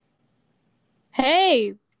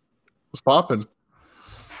Hey, What's poppin'?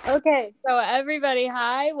 okay, so everybody,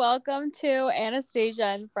 hi, welcome to Anastasia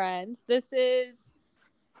and Friends. This is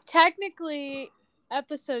technically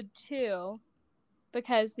episode two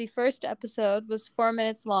because the first episode was 4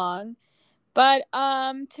 minutes long. But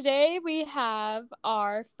today we have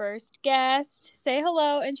our first guest. Say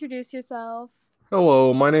hello, introduce yourself.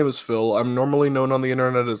 Hello, my name is Phil. I'm normally known on the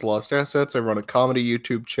internet as Lost Assets. I run a comedy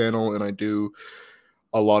YouTube channel and I do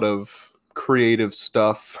a lot of creative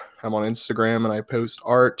stuff. I'm on Instagram and I post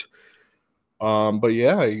art. But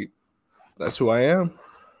yeah, that's who I am.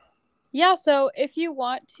 Yeah, so if you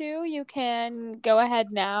want to, you can go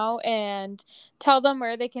ahead now and tell them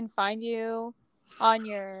where they can find you on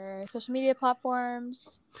your social media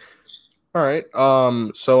platforms. All right.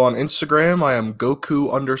 So on Instagram, I am Goku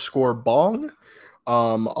underscore Bong.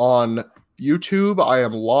 On YouTube, I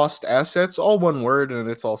am Lost Assets, all one word, and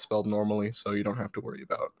it's all spelled normally, so you don't have to worry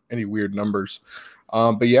about any weird numbers.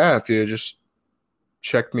 But yeah, if you just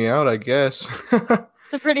check me out, I guess. So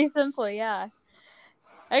pretty simple, yeah.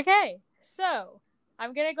 Okay, so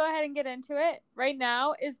I'm gonna go ahead and get into it. Right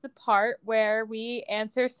now is the part where we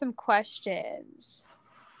answer some questions.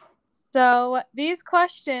 So these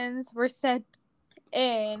questions were sent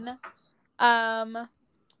in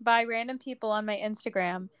by random people on my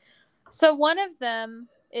Instagram. So one of them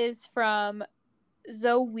is from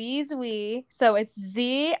Zowiizwi. So it's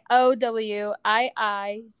ZOWIIZWII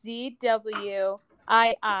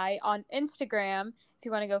on Instagram. If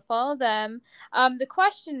you want to go follow them. The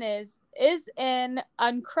question is an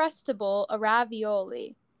Uncrustable a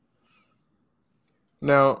ravioli?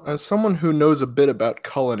 Now, as someone who knows a bit about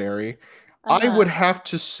culinary, I would Uh-huh. have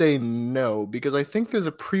to say no because I think there's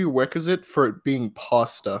a prerequisite for it being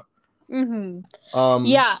pasta. Mm-hmm. Um,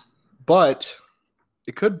 Yeah. but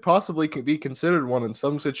it could possibly be considered one in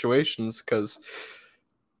some situations because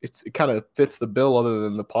it kind of fits the bill other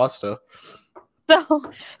than the pasta.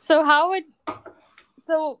 So so how would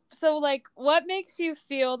so like what makes you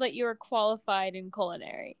feel that you are qualified in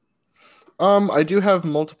culinary? I do have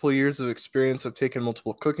multiple years of experience. I've taken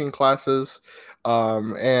multiple cooking classes,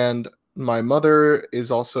 and my mother is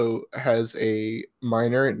also has a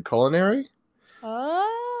minor in culinary.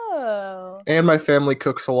 Oh. And my family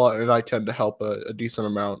cooks a lot, and I tend to help a decent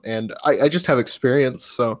amount. And I just have experience,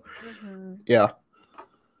 so Mm-hmm. yeah.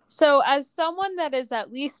 So, as someone that is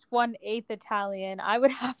at least 1/8 Italian, I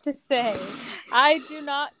would have to say I do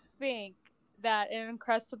not think that an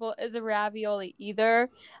Uncrustable is a ravioli either.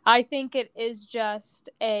 I think it is just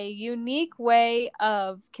a unique way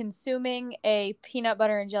of consuming a peanut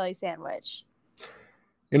butter and jelly sandwich.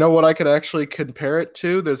 You know what I could actually compare it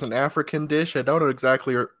to? There's an African dish. I don't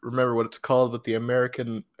exactly remember what it's called, but the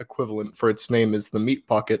American equivalent for its name is the meat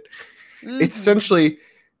pocket. It's Mm-hmm. essentially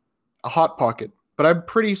a hot pocket, but I'm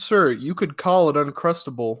pretty sure you could call it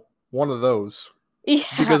Uncrustable one of those Yeah.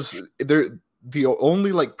 because the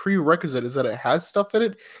only like prerequisite is that it has stuff in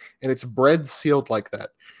it and it's bread sealed like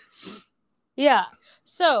that. Yeah.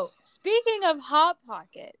 So, speaking of Hot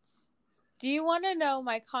Pockets, do you want to know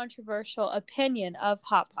my controversial opinion of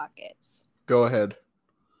Hot Pockets? Go ahead.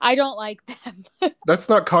 I don't like them. That's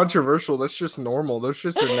not controversial. That's just normal. Those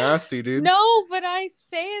shits are nasty, dude. No, but I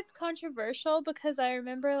say it's controversial because I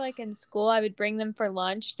remember like in school I would bring them for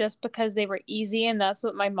lunch just because they were easy and that's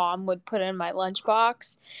what my mom would put in my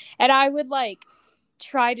lunchbox. And I would like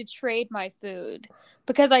try to trade my food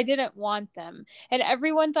because I didn't want them. And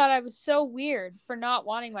everyone thought I was so weird for not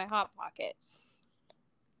wanting my hot pockets.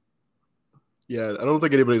 Yeah, I don't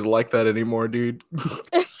think anybody's like that anymore, dude.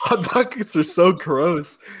 Hot pockets are so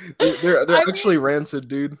gross. They're I mean, actually rancid,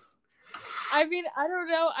 dude. I don't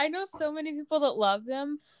know. I know so many people that love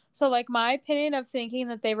them. So like my opinion of thinking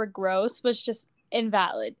that they were gross was just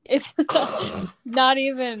invalid. It's not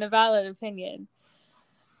even a valid opinion.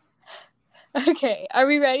 Okay, are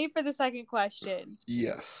we ready for the second question?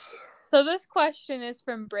 Yes. So this question is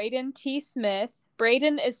from Braden T. Smith.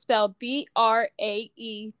 Braden is spelled Braeden on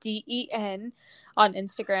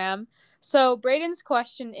Instagram. So Braden's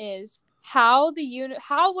question is how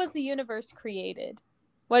was the universe created?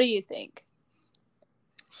 What do you think?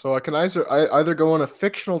 So I either go on a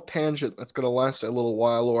fictional tangent that's gonna last a little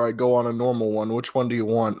while, or I go on a normal one. Which one do you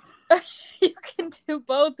want? You can do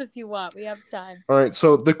both if you want. We have time. All right.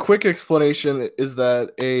 So the quick explanation is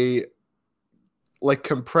that a like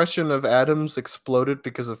compression of atoms exploded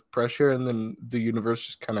because of pressure, and then the universe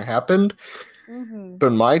just kind of happened. Mm-hmm.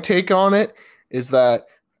 But my take on it is that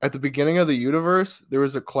at the beginning of the universe, there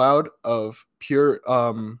was a cloud of pure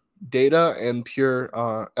data and pure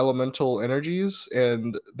elemental energies,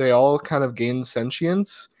 and they all kind of gained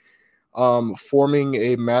sentience, forming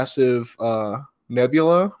a massive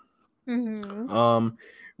nebula. Mm-hmm.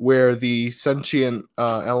 Where the sentient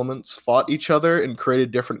elements fought each other and created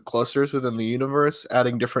different clusters within the universe,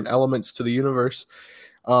 adding different elements to the universe.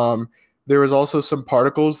 Um, there was also some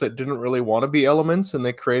particles that didn't really want to be elements, and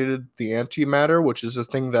they created the antimatter, which is a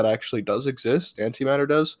thing that actually does exist. Antimatter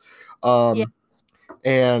does. Um, Yes.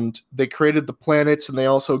 and they created the planets, and they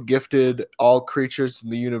also gifted all creatures in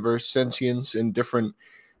the universe sentience in different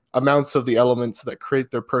amounts of the elements that create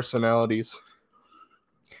their personalities.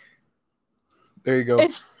 There you go.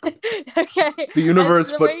 It's okay. The And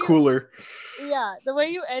universe, the way but you, cooler. yeah, the way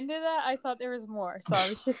you ended that, I thought there was more, so I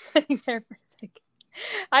was just sitting there for a second.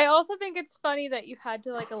 I also think it's funny that you had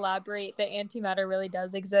to like elaborate that antimatter really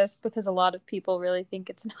does exist because a lot of people really think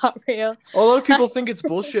it's not real. A lot of people think it's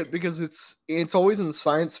bullshit because it's always in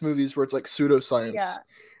science movies where it's like pseudoscience. Yeah.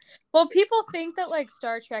 Well, people think that like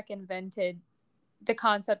Star Trek invented the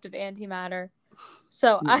concept of antimatter.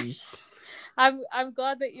 So Mm-mm. I'm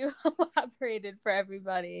glad that you elaborated for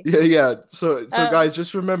everybody. Yeah. So Um, guys,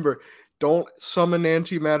 just remember, don't summon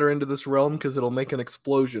antimatter into this realm because it'll make an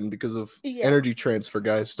explosion because of energy yes. transfer,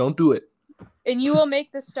 guys. Don't do it. And you will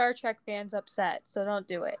make the Star Trek fans upset, so don't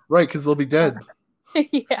do it. Right, because they'll be dead.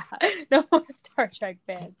 Yeah, no more Star Trek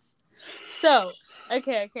fans. So,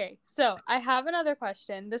 okay. So, I have another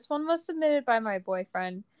question. This one was submitted by my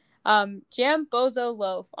boyfriend, Jam Bozo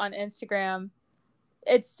Loaf on Instagram.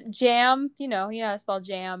 It's Jam, you know how to spell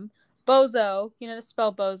Jam. Bozo, you know how to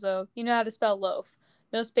spell Bozo. You know how to spell loaf.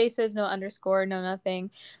 No spaces, no underscore, no nothing.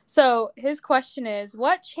 So, his question is,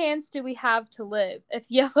 what chance do we have to live if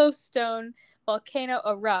Yellowstone volcano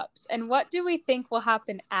erupts, and what do we think will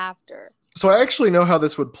happen after? So I actually know how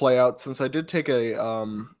this would play out since I did take a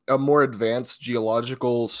more advanced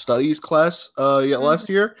geological studies class Mm-hmm. last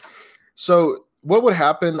year. So what would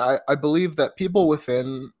happen? I believe that people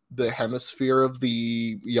within the hemisphere of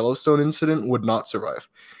the Yellowstone incident would not survive.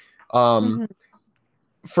 Um,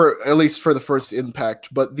 Mm-hmm. for at least for the first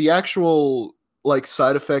impact, but the actual like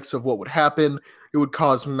side effects of what would happen, it would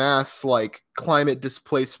cause mass like climate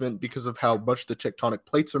displacement because of how much the tectonic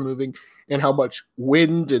plates are moving and how much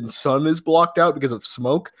wind and sun is blocked out because of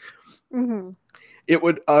smoke. Mm-hmm. It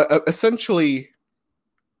would essentially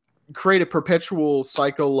create a perpetual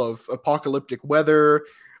cycle of apocalyptic weather,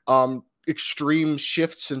 extreme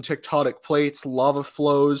shifts in tectonic plates, lava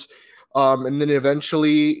flows, and then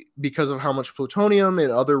eventually, because of how much plutonium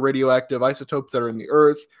and other radioactive isotopes that are in the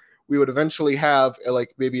Earth, we would eventually have,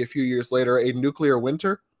 like maybe a few years later, a nuclear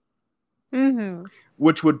winter, Mm-hmm.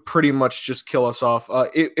 which would pretty much just kill us off.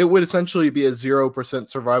 It would essentially be a 0%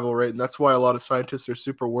 survival rate, and that's why a lot of scientists are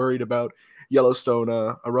super worried about Yellowstone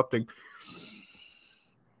erupting.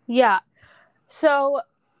 Yeah. So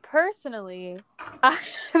personally,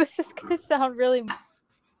 this is gonna sound really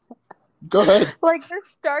Go ahead. like this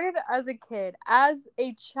started as a kid, as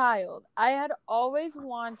a child. I had always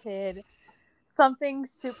wanted something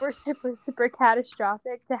super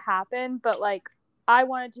catastrophic to happen, but like I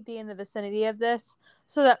wanted to be in the vicinity of this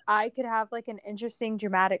so that I could have like an interesting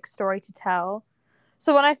dramatic story to tell.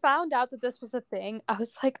 So when I found out that this was a thing, I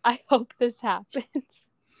was like, I hope this happens.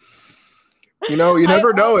 You know, you I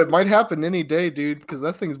never know. It always, might happen any day, dude, because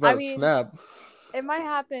that thing's about I to mean, snap. it might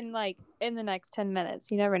happen like in the next 10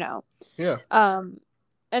 minutes. You never know. Yeah. Um,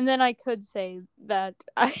 and then I could say that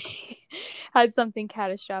I had something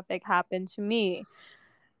catastrophic happen to me.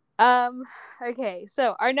 Um, okay,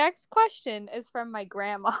 so our next question is from my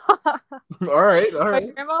grandma. All right. All My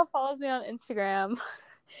right. grandma follows me on Instagram.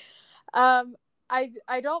 Um,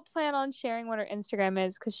 I don't plan on sharing what her Instagram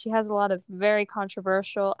is because she has a lot of very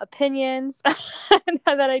controversial opinions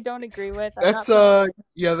that I don't agree with. I'm not That's planning.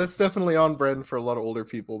 yeah, that's definitely on brand for a lot of older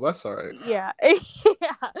people. That's all right. Yeah,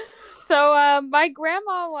 yeah. So, my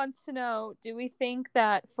grandma wants to know: do we think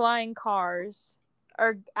that flying cars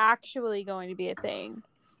are actually going to be a thing?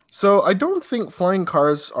 So I don't think flying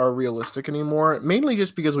cars are realistic anymore, mainly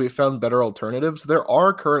just because we found better alternatives. There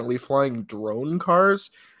are currently flying drone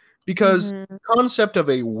cars because Mm-hmm. the concept of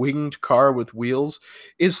a winged car with wheels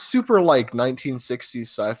is super like 1960s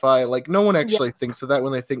sci-fi. Like no one Yeah. actually thinks of that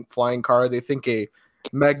when they think flying car. They think a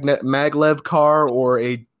maglev car or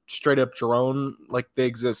a straight up drone like they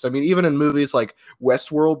exist. I mean, even in movies like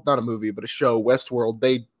Westworld, not a movie, but a show, Westworld,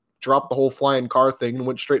 they dropped the whole flying car thing and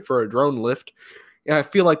went straight for a drone lift. And I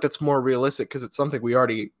feel like that's more realistic because it's something we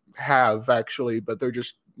already have actually, but they're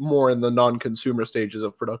just more in the non-consumer stages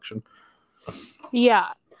of production. Yeah.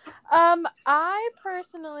 I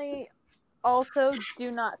personally also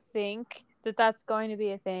do not think that that's going to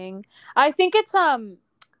be a thing. I think it's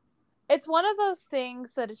one of those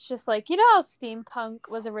things that it's just like, you know how steampunk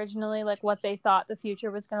was originally like what they thought the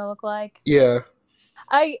future was going to look like? Yeah.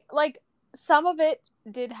 I like some of it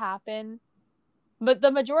did happen, but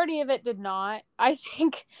the majority of it did not. I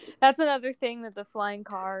think that's another thing, that the flying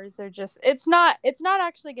cars are just, it's not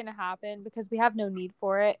actually going to happen because we have no need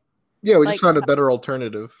for it. Yeah, we just Like, found a better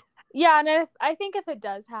alternative. yeah, and I think if it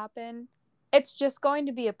does happen, it's just going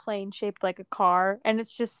to be a plane shaped like a car, and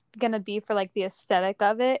it's just going to be for like the aesthetic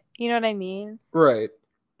of it. You know what I mean? Right.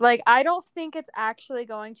 Like, I don't think it's actually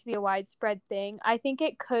going to be a widespread thing. I think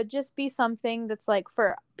it could just be something that's like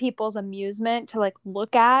for people's amusement to like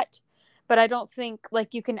look at, but I don't think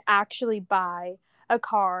like you can actually buy a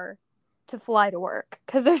car to fly to work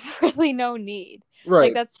because there's really no need. Like,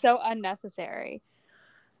 Right. that's so unnecessary.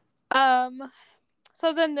 Um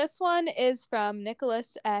so then this one is from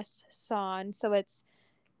Nicholas S. Son. So it's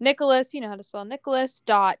Nicholas, you know how to spell Nicholas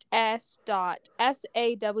dot S dot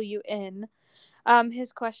SAWN.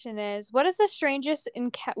 His question is, what is the strangest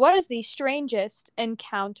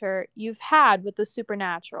encounter you've had with the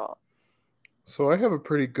supernatural? So I have a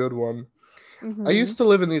pretty good one. I Mm-hmm. used to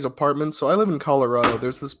live in these apartments, so I live in Colorado.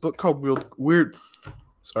 There's this book called Weird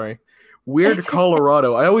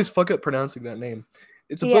Colorado. I always fuck up pronouncing that name.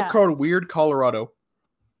 It's a book Yeah. called Weird Colorado.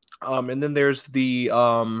 And then there's the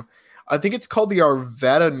I think it's called the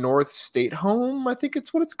Arvada North State Home. I think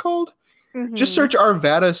it's what it's called. Just Mm-hmm. search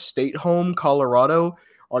Arvada State Home, Colorado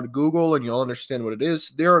on Google and you'll understand what it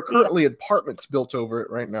is. There are Yeah. currently apartments built over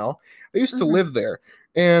it right now. I used to Mm-hmm. live there,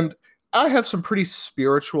 and I have some pretty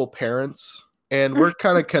spiritual parents, and we're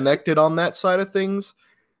kind of connected on that side of things.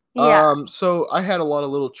 Yeah. So I had a lot of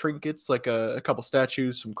little trinkets, like a couple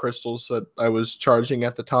statues, some crystals that I was charging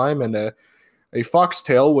at the time, and a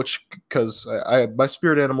foxtail, which because my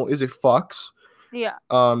spirit animal is a fox. Yeah.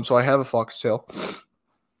 So I have a foxtail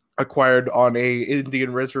acquired on a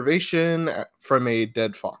Indian reservation from a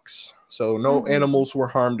dead fox. So no Mm-hmm. animals were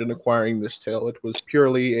harmed in acquiring this tail. It was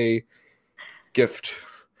purely a gift.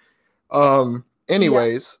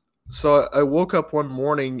 Anyways, so I woke up one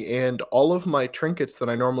morning and all of my trinkets that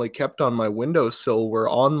I normally kept on my windowsill were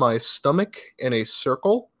on my stomach in a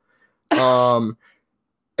circle. Um,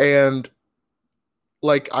 and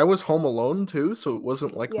like I was home alone too, so it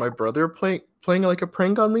wasn't like Yeah. my brother playing like a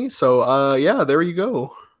prank on me. So yeah, there you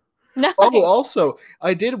go. Oh, Nice. also,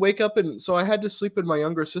 I did wake up and so I had to sleep in my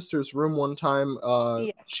younger sister's room one time.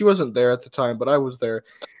 Yes. She wasn't there at the time, but I was there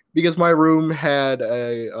because my room had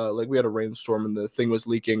a like we had a rainstorm and the thing was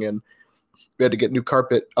leaking and we had to get new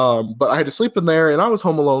carpet. But I had to sleep in there and I was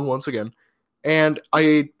home alone once again. And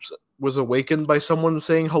I was awakened by someone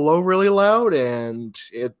saying hello really loud, and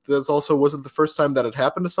it this also wasn't the first time that had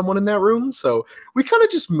happened to someone in that room. So we kind of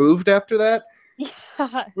just moved after that.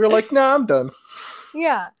 Yeah. We were like, nah, I'm done.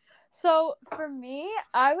 Yeah. So for me,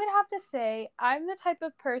 I would have to say I'm the type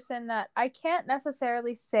of person that I can't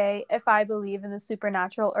necessarily say if I believe in the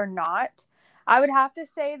supernatural or not. I would have to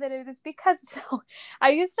say that it is because so I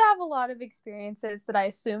used to have a lot of experiences that I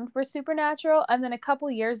assumed were supernatural, and then a couple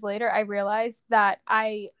years later I realized that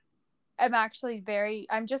I'm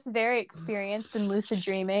just very experienced in lucid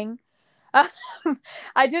dreaming. Um,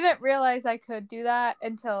 I didn't realize I could do that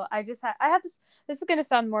until I had this is going to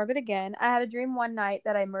sound morbid again. I had a dream one night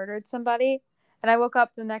that I murdered somebody, and I woke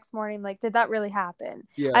up the next morning like, did that really happen?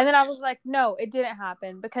 Yeah. And then I was like, no, it didn't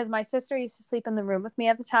happen, because my sister used to sleep in the room with me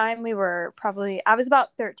at the time. I was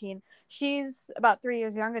about 13. She's about 3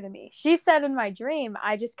 years younger than me. She said in my dream,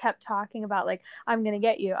 I just kept talking about like, I'm going to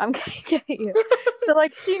get you. I'm going to get you. So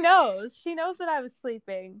like she knows that I was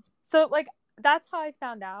sleeping. So like that's how I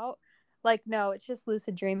found out. Like, no, it's just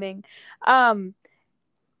lucid dreaming. Um,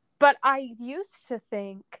 but I used to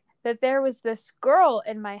think that there was this girl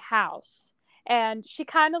in my house, and she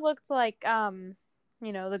kind of looked like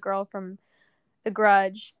the girl from The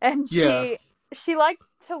Grudge, and Yeah. she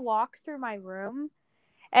liked to walk through my room,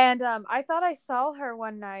 and I thought I saw her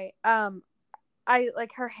one night. I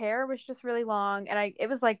like her hair was just really long, and it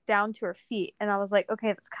was like down to her feet, and I was like, okay,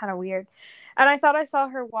 that's kind of weird. And I thought I saw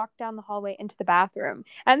her walk down the hallway into the bathroom.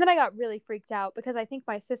 And then I got really freaked out because I think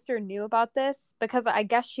my sister knew about this, because I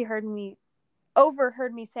guess she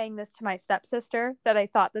overheard me saying this to my stepsister, that I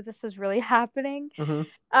thought that this was really happening.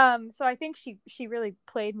 Mm-hmm. So I think she really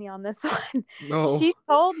played me on this one. No. She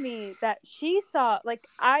told me that she saw, like,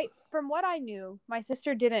 from what I knew, my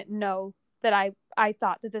sister didn't know that I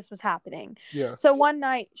thought that this was happening. Yeah. So one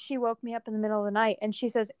night she woke me up in the middle of the night and she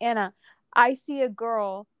says, Anna, I see a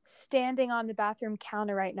girl standing on the bathroom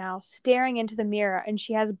counter right now, staring into the mirror, and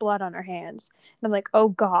she has blood on her hands. And I'm like, oh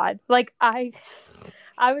God. Like I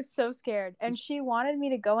was so scared. And she wanted me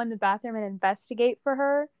to go in the bathroom and investigate for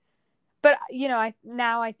her. But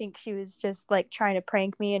I think she was just like trying to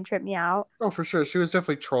prank me and trip me out. Oh, for sure. She was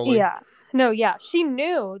definitely trolling. Yeah. No, yeah. She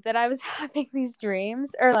knew that I was having these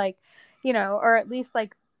dreams, or like, or at least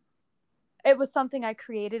like it was something I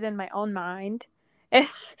created in my own mind. And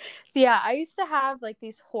so yeah, I used to have like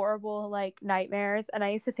these horrible like nightmares, and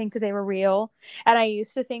I used to think that they were real, and I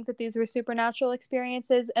used to think that these were supernatural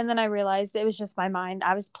experiences, and then I realized it was just my mind.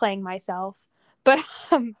 I was playing myself. But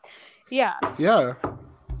yeah. Yeah.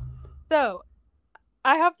 So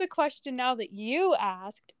I have the question now that you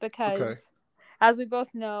asked, Okay. because as we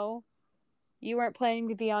both know, you weren't planning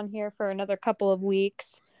to be on here for another couple of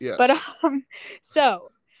weeks. But Yes.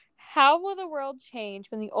 so how will the world change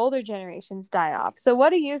when the older generations die off? So what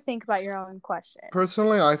do you think about your own question?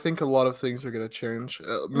 Personally, I think a lot of things are going to change.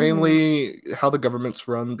 Mm-hmm. Mainly how the government's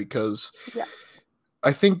run, because Yeah.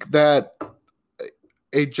 I think that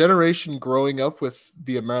a generation growing up with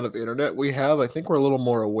the amount of internet we have, I think we're a little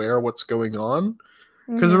more aware of what's going on.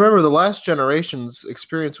 Because Mm-hmm. remember, the last generation's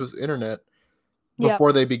experience with internet Yep.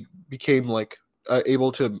 before they became like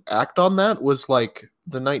able to act on that was like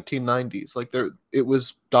the 1990s. Like it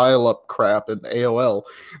was dial-up crap and AOL.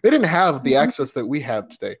 They didn't have the Mm-hmm. access that we have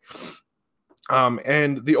today.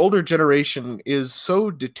 And the older generation is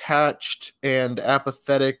so detached and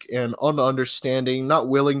apathetic and ununderstanding, not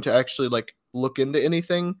willing to actually like look into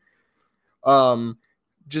anything. Um,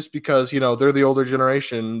 just because they're the older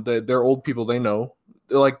generation, they're old people, they know.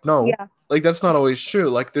 They're like, no, Yeah. like that's not always true.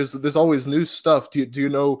 Like there's always new stuff. Do you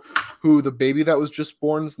know who the baby that was just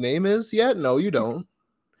born's name is yet? No, you don't.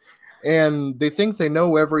 And they think they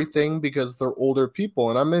know everything because they're older people.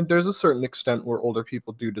 And I mean, there's a certain extent where older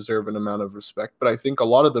people do deserve an amount of respect, but I think a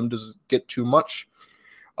lot of them just get too much.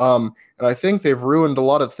 And I think they've ruined a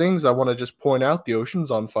lot of things. I want to just point out the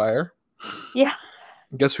ocean's on fire. Yeah.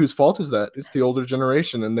 Guess whose fault is that? It's the older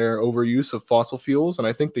generation and their overuse of fossil fuels. And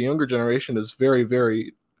I think the younger generation is very,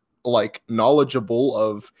 very like knowledgeable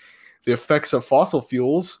of the effects of fossil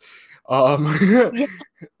fuels. Yeah.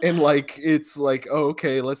 And like it's like, oh,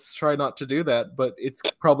 okay, let's try not to do that, but it's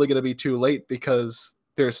probably going to be too late because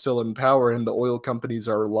they're still in power and the oil companies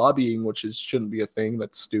are lobbying, which shouldn't be a thing.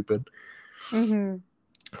 That's stupid.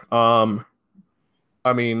 Mm-hmm. um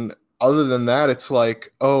I mean, other than that, it's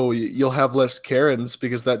like, oh, you'll have less Karens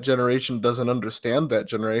because that generation doesn't understand that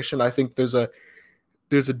generation. I think there's a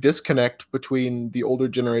disconnect between the older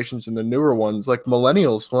generations and the newer ones. Like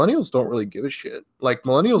millennials don't really give a shit. Like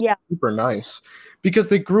millennials Yeah. are super nice because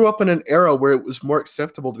they grew up in an era where it was more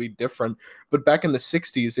acceptable to be different. But back in the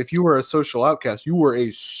 60s, if you were a social outcast, you were a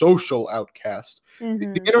social outcast. The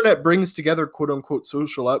Mm-hmm. internet brings together quote unquote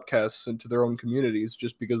social outcasts into their own communities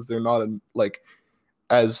just because they're not in like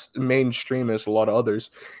as mainstream as a lot of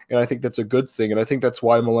others. And I think that's a good thing. And I think that's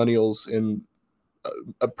why millennials and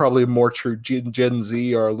probably more true Gen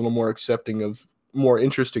Z are a little more accepting of more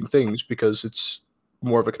interesting things because it's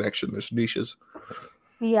more of a connection. There's niches.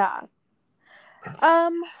 Yeah.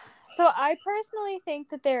 Um, so I personally think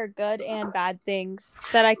that there are good and bad things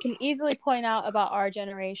that I can easily point out about our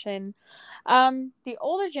generation. The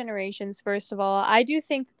older generations, first of all, I do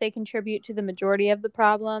think that they contribute to the majority of the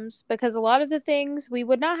problems, because a lot of the things, we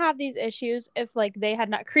would not have these issues if like they had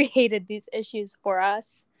not created these issues for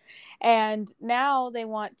us. And now they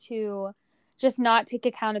want to just not take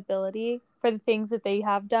accountability for the things that they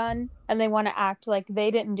have done, and they want to act like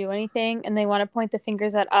they didn't do anything, and they want to point the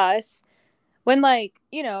fingers at us when, like,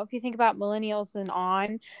 if you think about millennials and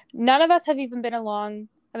on, none of us have even been alive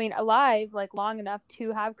like long enough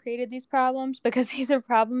to have created these problems, because these are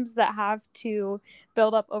problems that have to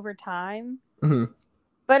build up over time. Mm-hmm.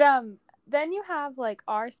 But then you have like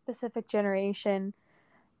our specific generation.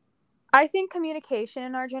 I think communication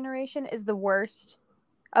in our generation is the worst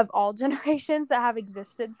of all generations that have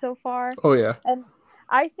existed so far. Oh yeah. And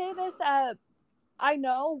I say this, I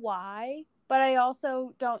know why, but I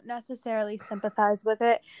also don't necessarily sympathize with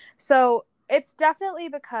it. So it's definitely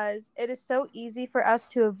because it is so easy for us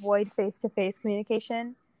to avoid face-to-face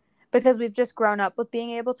communication, because we've just grown up with being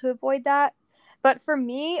able to avoid that. But for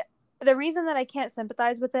me, the reason that I can't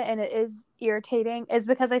sympathize with it, and it is irritating, is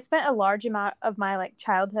because I spent a large amount of my like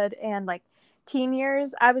childhood and like teen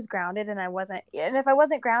years, I was grounded, and if I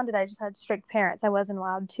wasn't grounded, I just had strict parents. I wasn't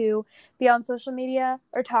allowed to be on social media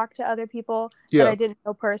or talk to other people that Yeah. I didn't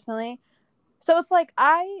know personally. So it's like,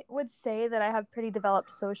 I would say that I have pretty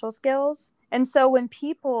developed social skills. And so when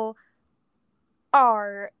people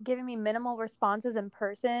are giving me minimal responses in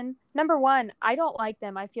person, number one, I don't like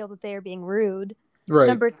them. I feel that they are being rude. Right.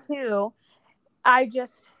 Number two, I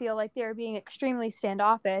just feel like they're being extremely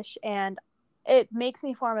standoffish, and it makes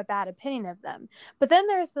me form a bad opinion of them. But then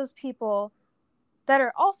there's those people that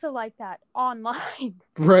are also like that online. And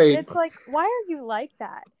Right. it's like, why are you like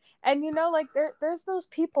that? And like there's those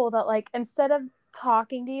people that, like, instead of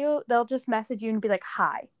talking to you, they'll just message you and be like,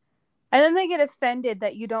 hi. And then they get offended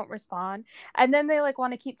that you don't respond. And then they like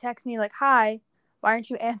want to keep texting you like, hi, why aren't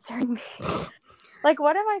you answering me? Like,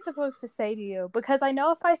 what am I supposed to say to you? Because I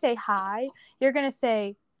know if I say hi, you're going to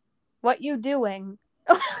say, what you doing?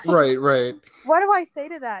 Right, right. What do I say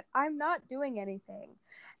to that? I'm not doing anything.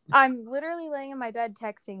 I'm literally laying in my bed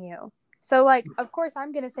texting you. So, like, of course,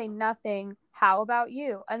 I'm going to say nothing. How about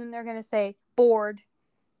you? And then they're going to say, bored.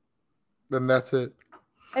 Then that's it.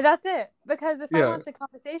 And that's it. Because if I Yeah. want the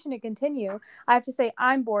conversation to continue, I have to say,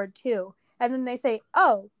 I'm bored too. And then they say,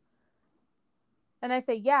 oh. And I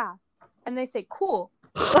say, yeah. And they say, cool.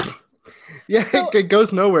 Yeah, So, it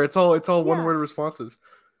goes nowhere. It's all yeah. one word responses.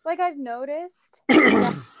 Like, I've noticed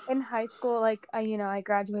in high school, like, I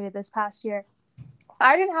graduated this past year.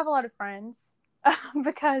 I didn't have a lot of friends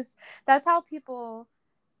because that's how people,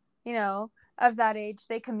 of that age,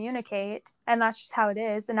 they communicate, and that's just how it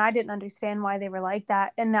is. And I didn't understand why they were like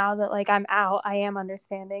that. And now that like I'm out, I am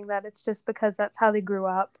understanding that it's just because that's how they grew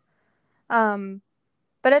up.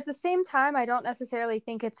 But at the same time, I don't necessarily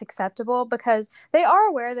think it's acceptable because they are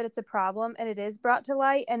aware that it's a problem and it is brought to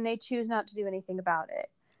light, and they choose not to do anything about it.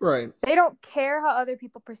 Right. They don't care how other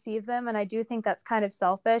people perceive them, and I do think that's kind of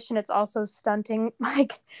selfish, and it's also stunting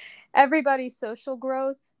like everybody's social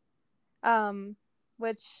growth,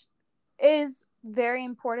 which is very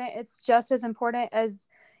important. It's just as important as,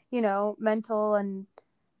 mental and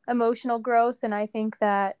emotional growth, and I think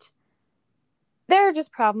that there are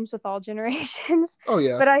just problems with all generations. Oh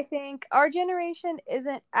yeah. But I think our generation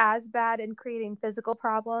isn't as bad in creating physical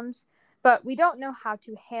problems, but we don't know how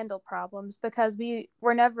to handle problems because we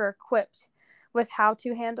were never equipped with how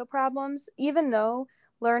to handle problems, even though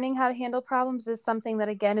learning how to handle problems is something that,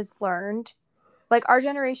 again, is learned. Like, our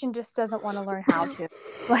generation just doesn't want to learn how to.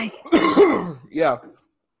 Like, yeah.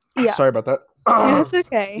 yeah. Sorry about that. It's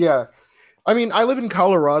okay. Yeah. I mean, I live in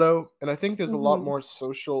Colorado, and I think there's a lot Mhm. more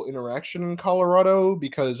social interaction in Colorado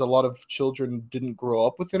because a lot of children didn't grow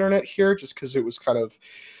up with internet here, just because it was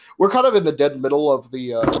we're kind of in the dead middle of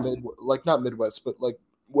the not Midwest, but like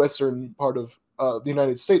western part of the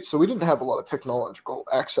United States, so we didn't have a lot of technological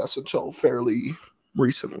access until fairly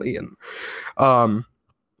recently, and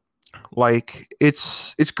like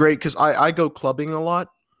it's great because I go clubbing a lot.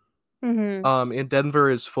 Mhm. And Denver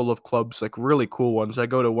is full of clubs, like really cool ones. I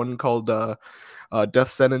go to one called Death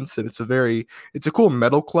Sentence, and it's a cool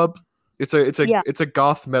metal club. Yeah. It's a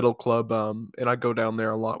goth metal club, and I go down there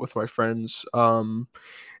a lot with my friends.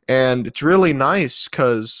 And it's really nice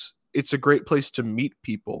because it's a great place to meet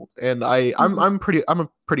people. And Mhm. I'm a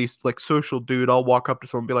pretty like social dude. I'll walk up to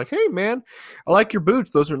someone and be like, "Hey man, I like your boots.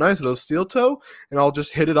 Those are nice. Are those steel toe?" And I'll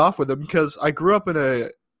just hit it off with them because I grew up in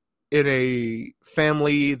a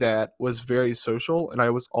family that was very social, and I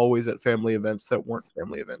was always at family events that weren't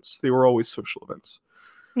family events. They were always social events.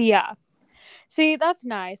 Yeah. See, that's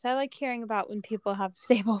nice. I like hearing about when people have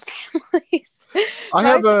stable families.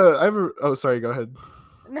 My Oh, sorry, go ahead.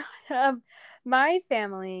 my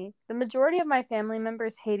family, the majority of my family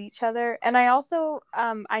members hate each other, and I also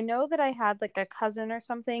I know that I had like a cousin or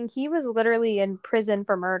something. He was literally in prison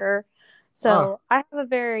for murder. Ah, So I have a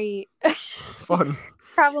very fun.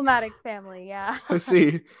 problematic family, yeah. I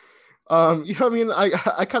see. Yeah, I mean,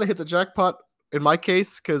 I kind of hit the jackpot in my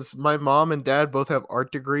case because my mom and dad both have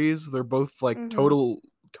art degrees. They're both like Mhm.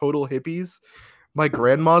 total hippies. My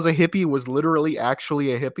grandma's a hippie, was literally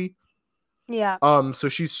actually a hippie. Yeah. So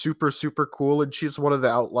she's super, super cool, and she's one of the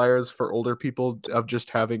outliers for older people of just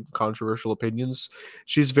having controversial opinions.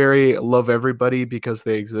 She's very love everybody because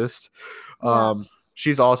they exist. Yeah.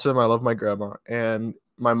 She's awesome. I love my grandma, and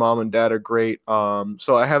my mom and dad are great.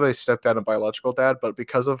 So I have a stepdad and biological dad, but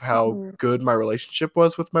because of how Mhm. good my relationship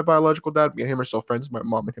was with my biological dad, me and him are still friends. My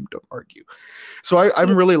mom and him don't argue. So Yeah.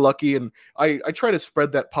 I'm really lucky, and I try to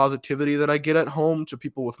spread that positivity that I get at home to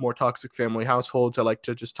people with more toxic family households. I like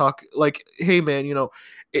to just talk like, hey man,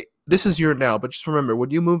 this is your now, but just remember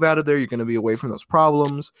when you move out of there, you're going to be away from those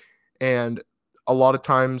problems. And a lot of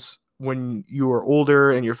times when you are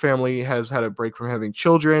older and your family has had a break from having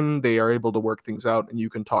children, they are able to work things out and you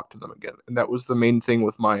can talk to them again. And that was the main thing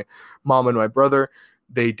with my mom and my brother.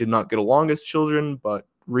 They did not get along as children, but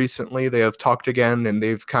recently they have talked again and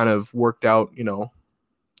they've kind of worked out,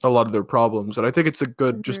 a lot of their problems. And I think it's a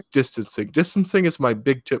good Mhm. just distancing. Distancing is my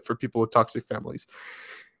big tip for people with toxic families.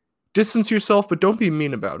 Distance yourself, but don't be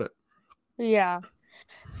mean about it. Yeah.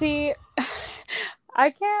 See, I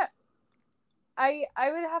can't I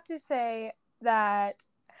would have to say that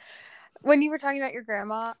when you were talking about your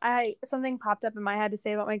grandma, I something popped up in my head to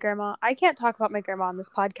say about my grandma. I can't talk about my grandma on this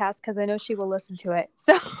podcast because I know she will listen to it.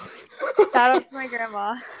 So shout out to my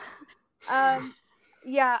grandma.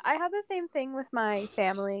 Yeah, I have the same thing with my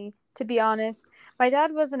family. to be honest. My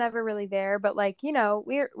dad wasn't ever really there, but like,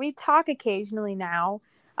 we talk occasionally now.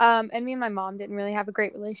 And me and my mom didn't really have a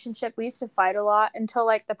great relationship. We used to fight a lot until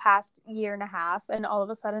like the past year and a half, and all of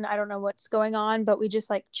a sudden I don't know what's going on, but we just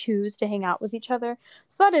like choose to hang out with each other.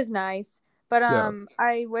 So that is nice. But Yeah.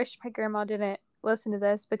 I wish my grandma didn't listen to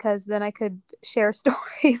this because then I could share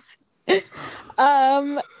stories.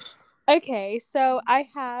 um Okay, so I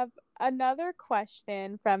have another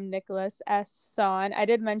question from Nicholas S. Son. I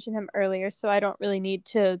did mention him earlier, so I don't really need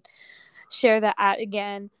to share that at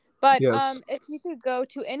again. But Yes. if you could go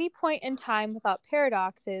to any point in time without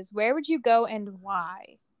paradoxes, where would you go and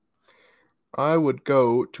why? I would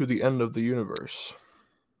go to the end of the universe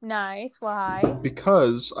Nice. Why?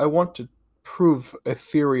 because I want to prove a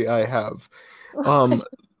theory I have. Um,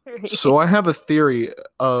 What so theory? I have a theory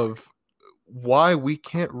of why we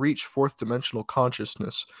can't reach fourth dimensional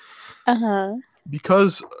consciousness Uh-huh.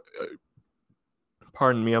 because,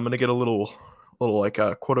 pardon me, I'm gonna get a little like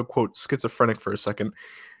quote unquote schizophrenic for a second.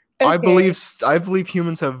 Okay. I believe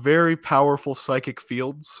humans have very powerful psychic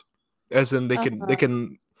fields, as in they Uh-huh.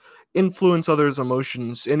 can influence others'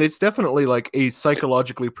 emotions, and it's definitely like a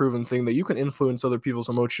psychologically proven thing that you can influence other people's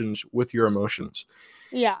emotions with your emotions.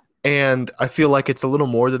 Yeah. And I feel like it's a little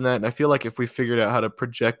more than that, and I feel like if we figured out how to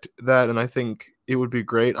project that, and I think it would be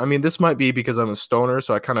great. I mean, this might be because I'm a stoner,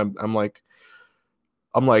 so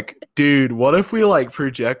I'm like, dude, what if we like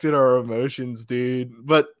projected our emotions, dude?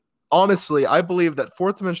 But honestly, I believe that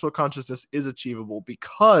fourth dimensional consciousness is achievable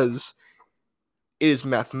because it is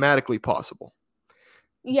mathematically possible.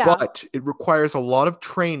 Yeah. But it requires a lot of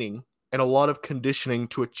training and a lot of conditioning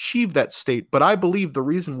to achieve that state. But I believe the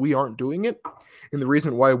reason we aren't doing it and the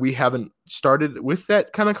reason why we haven't started with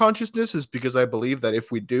that kind of consciousness is because I believe that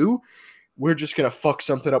if we do, we're just gonna fuck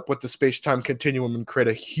something up with the space-time continuum and create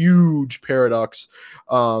a huge paradox,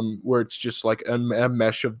 where it's just like a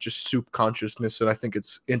mesh of just soup consciousness. And I think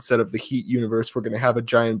it's instead of the heat universe, we're gonna have a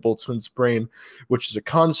giant Boltzmann's brain, which is a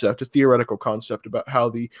concept, a theoretical concept about how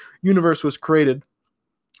the universe was created.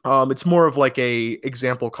 It's more of like a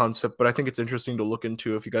example concept, but I think it's interesting to look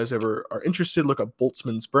into. If you guys ever are interested, look up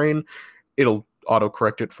Boltzmann's brain. It'll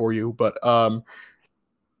autocorrect it for you. But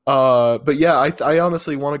yeah, I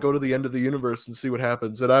honestly want to go to the end of the universe and see what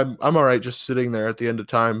happens. And I'm all right just sitting there at the end of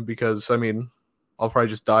time because I mean, I'll probably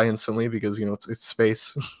just die instantly because it's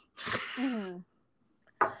space. Mhm.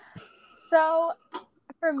 So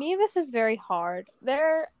for me, this is very hard.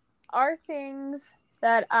 There are things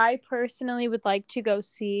that I personally would like to go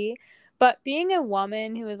see, but being a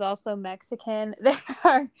woman who is also Mexican,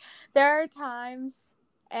 are there are times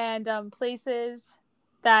and places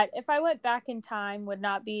that if I went back in time would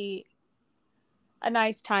not be a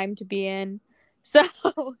nice time to be in. So,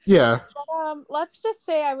 Yeah, let's just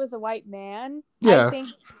say I was a white man. I yeah. think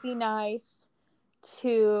it'd be nice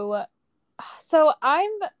to. So I'm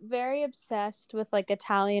very obsessed with like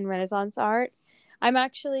Italian Renaissance art. I'm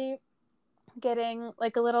actually getting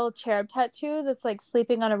like a little cherub tattoo that's like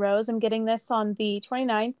sleeping on a rose. I'm getting this on the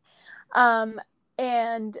 29th.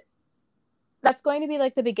 And that's going to be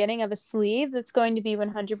like the beginning of a sleeve that's going to be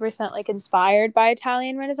 100% like inspired by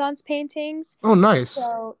Italian Renaissance paintings. Oh, nice.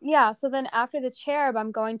 So, yeah, so then after the cherub,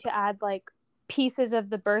 I'm going to add like pieces of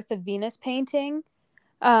the Birth of Venus painting.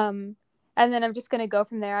 Um, and then I'm just going to go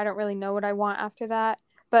from there. I don't really know what I want after that,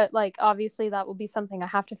 but like obviously that will be something I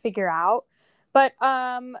have to figure out. But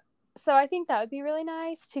so I think that would be really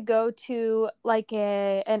nice to go to like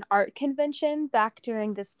an art convention back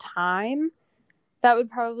during this time. That would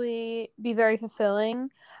probably be very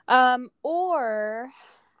fulfilling. Or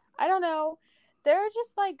I don't know. There are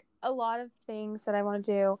just like a lot of things that I want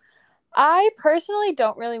to do. I personally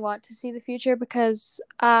don't really want to see the future because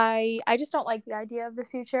I just don't like the idea of the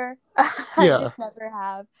future. I Yeah, just never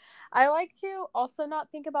have. I like to also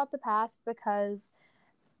not think about the past because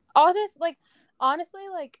I'll just like honestly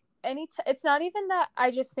like it's not even that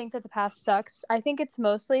I just think that the past sucks. I think it's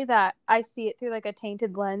mostly that I see it through like a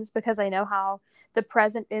tainted lens because I know how the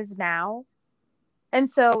present is now. And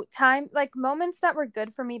so time like moments that were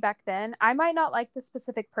good for me back then, I might not like the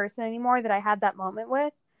specific person anymore that I had that moment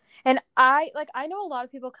with. And I know a lot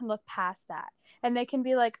of people can look past that and they can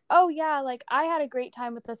be like, "Oh yeah, like I had a great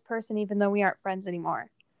time with this person even though we aren't friends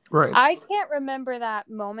anymore." right. I can't remember that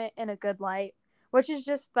moment in a good light, which is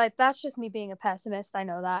just like that's just me being a pessimist, I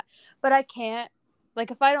know that. But I can't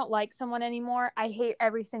like if I don't like someone anymore, I hate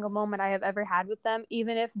every single moment I have ever had with them,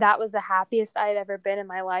 even if that was the happiest I had ever been in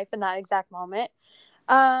my life in that exact moment.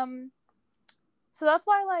 Um so that's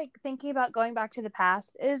why like thinking about going back to the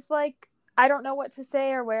past is like I don't know what to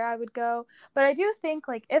say or where I would go, but I do think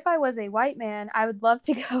like if I was a white man, I would love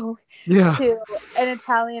to go Yeah. to an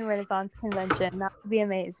Italian Renaissance convention. That would be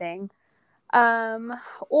amazing.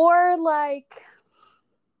 Or like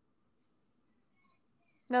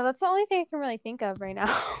no, that's the only thing I can really think of right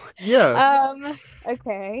now. Yeah.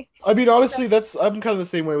 Okay. I mean, honestly, I'm kind of the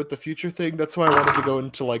same way with the future thing. That's why I wanted to go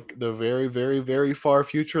into like the very, very, very far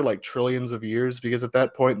future, like trillions of years, because at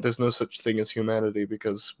that point, there's no such thing as humanity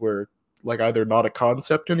because we're like either not a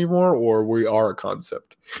concept anymore or we are a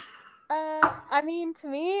concept. I mean, to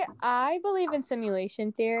me, I believe in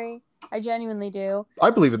simulation theory. I genuinely do. I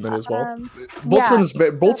believe in that as well. Yeah,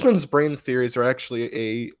 Boltzmann's brains theories are actually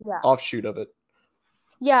a yeah, offshoot of it.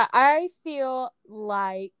 yeah. I feel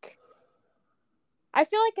like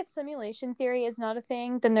if simulation theory is not a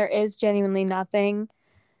thing, then there is genuinely nothing,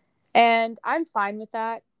 and I'm fine with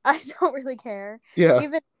that. I don't really care. Yeah.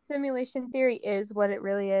 Even if simulation theory is what it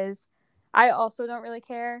really is, I also don't really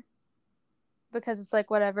care because it's like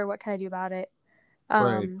whatever. What can I do about it?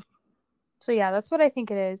 Right. So yeah, that's what I think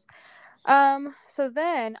it is. So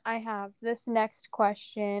then I have this next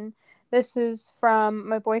question. This is from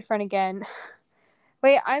my boyfriend again.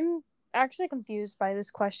 Wait, I'm actually confused by this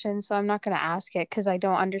question, so I'm not gonna ask it because I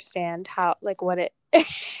don't understand how, like, what it.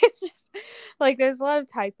 It's just like there's a lot of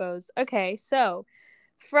typos. Okay, so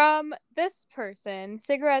from this person,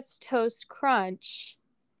 cigarettes toast crunch.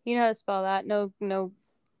 You know how to spell that? No, no,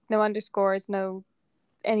 no underscores, no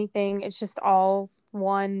anything. It's just all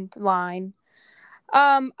one line.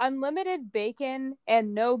 Unlimited bacon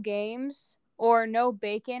and no games, or no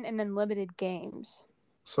bacon and unlimited games.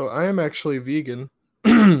 So I am actually vegan.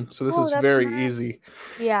 So this Oh, is that's very nice. easy.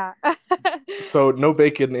 Yeah. So no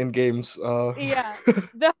bacon in games. Yeah.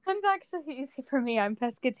 That one's actually easy for me. I'm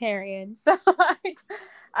pescatarian, so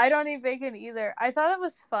I don't eat bacon either. I thought it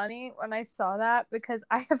was funny when I saw that because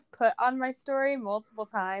I have put on my story multiple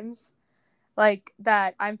times like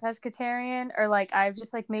that I'm pescatarian, or like I've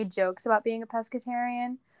just like made jokes about being a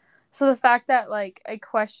pescatarian. So the fact that like a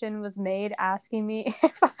question was made asking me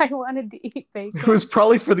if I wanted to eat It was bacon.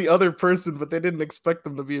 probably for the other person, but they didn't expect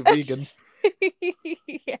them to be a vegan.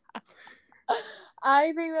 Yeah.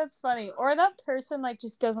 I think that's funny. Or that person like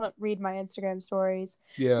just doesn't read my Instagram stories,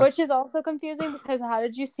 Yeah. which is also confusing because how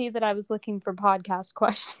did you see that I was looking for podcast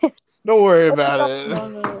questions? Don't worry Like, I about don't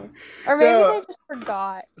it. know. Or maybe Yeah. they just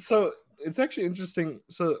forgot. So it's actually interesting.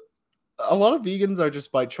 So a lot of vegans are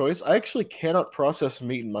just by choice. I actually cannot process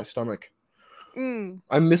meat in my stomach. Mm,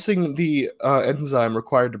 I'm missing the enzyme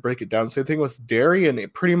required to break it down. Same thing with dairy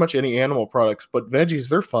and pretty much any animal products, but veggies,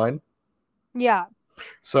 they're fine. yeah.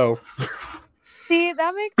 So, See,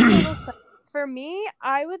 that makes a little sense. For me,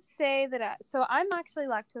 I would say that so I'm actually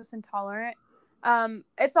lactose intolerant.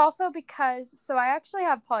 It's also because so I actually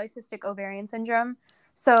have polycystic ovarian syndrome,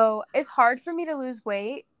 so it's hard for me to lose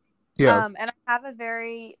weight. yeah. And I have a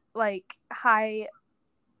very like high.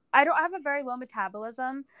 I don't have a very low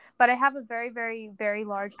metabolism, but I have a very, very, very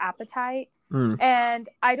large appetite, Mm. and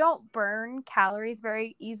I don't burn calories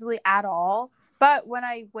very easily at all. But when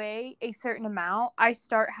I weigh a certain amount, I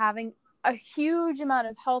start having a huge amount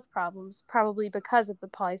of health problems, probably because of the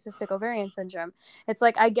polycystic ovarian syndrome. It's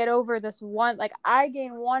like I get over this one, like I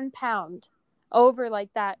gain 1 pound over like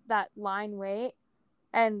that line weight,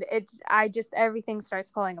 and I just everything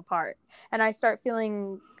starts falling apart, and I start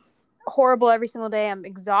feeling horrible every single day. I'm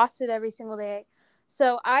exhausted every single day.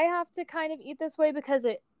 So I have to kind of eat this way because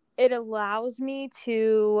it allows me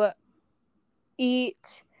to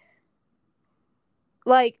eat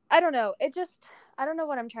like I don't know. I don't know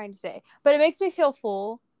what I'm trying to say, but it makes me feel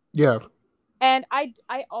full. Yeah. And I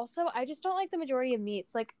also I just don't like the majority of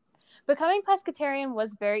meats. Like becoming pescatarian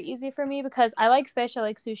was very easy for me because I like fish, I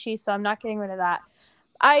like sushi, so I'm not getting rid of that.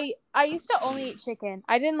 I used to only eat chicken.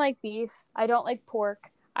 I didn't like beef. I don't like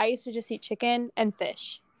pork. I used to just eat chicken and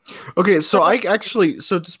fish. Okay, so I So actually,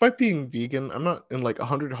 so despite being vegan, I'm not in like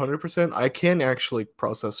 100%. I can actually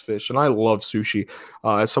process fish, and I love sushi.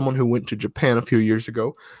 As someone who went to Japan a few years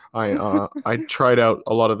ago, I tried out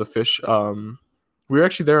a lot of the fish. We were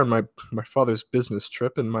actually there on my father's business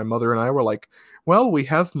trip, and my mother and I were like, "Well, we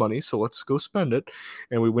have money, so let's go spend it."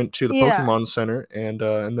 And we went to the yeah. Pokemon Center, and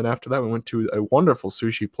then after that, we went to a wonderful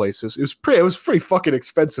sushi place. It was pretty fucking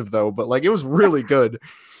expensive though, but like it was really good.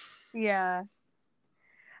 Yeah.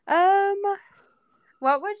 Um,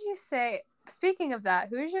 what would you say? Speaking of that,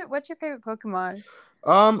 what's your favorite Pokemon?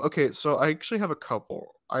 Okay, so I actually have a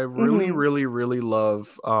couple. I really, Mm-hmm. really, really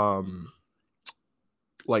love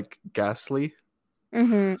like Ghastly.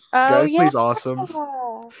 Mm-hmm. Oh yeah. Ghastly's awesome.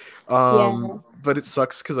 Yes. But it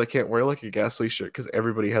sucks because I can't wear like a Ghastly shirt because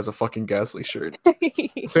everybody has a fucking Ghastly shirt.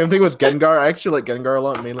 Same thing with Gengar. I actually like Gengar a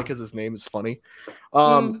lot, mainly because his name is funny.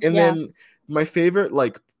 And Yeah. then my favorite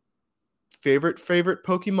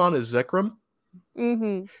Pokemon is Zekrom.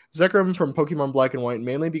 Mm-hmm. Zekrom from Pokemon Black and White,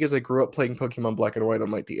 mainly because I grew up playing Pokemon Black and White on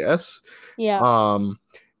my DS. Yeah.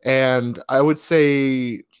 And I would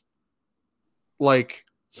say, like,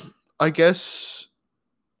 I guess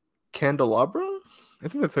Candelabra? I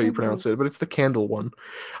think that's how you Mm-hmm. pronounce it, but it's the candle one.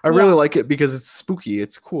 I really Yeah. like it because it's spooky.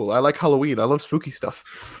 It's cool. I like Halloween. I love spooky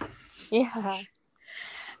stuff. Yeah.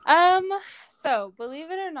 Um, so believe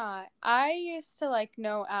it or not, I used to like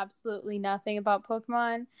know absolutely nothing about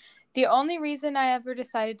Pokemon. The only reason I ever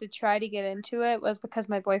decided to try to get into it was because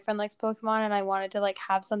my boyfriend likes Pokemon and I wanted to like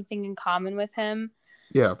have something in common with him.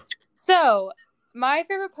 Yeah. So, my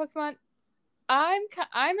favorite Pokemon, I'm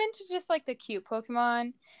into just like the cute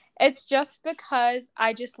Pokemon. It's just because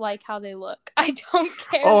I just like how they look. I don't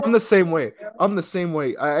care Oh, what I'm the same they way. do. I'm the same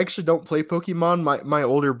way. I actually don't play Pokemon. My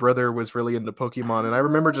older brother was really into Pokemon, and I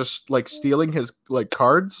remember Oh. just like stealing his like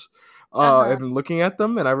cards, Uh-huh. and looking at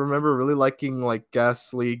them, and I remember really liking like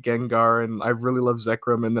Ghastly, Gengar, and I really love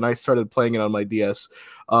Zekrom, and then I started playing it on my DS,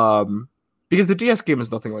 because the DS game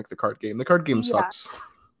is nothing like the card game. The card game Yeah. sucks.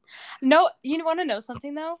 No, you want to know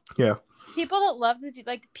something though? Yeah. People that love the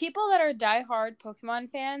like people that are diehard Pokemon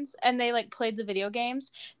fans and they like played the video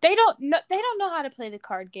games, they don't know how to play the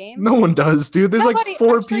card game. No one does, dude. There's like Nobody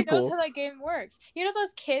four actually knows people. how that game works. You know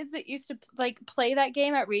those kids that used to like play that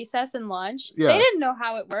game at recess and lunch? They Yeah. didn't know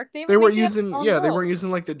how it worked. They They were weren't making up using, their own yeah, they rules. weren't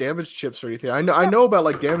using like the damage chips or anything. I know about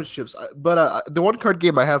like damage chips, but the one card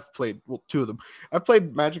game I have played, well, two of them. I've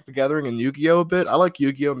played Magic the Gathering and Yu-Gi-Oh a bit. I like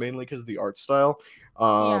Yu-Gi-Oh mainly because of the art style.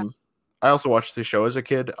 Yeah. I also watched the show as a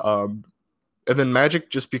kid. And then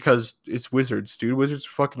Magic just because it's wizards, dude. Wizards are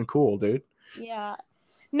fucking cool, dude. Yeah.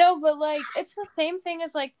 No, but like it's the same thing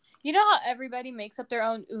as like you know how everybody makes up their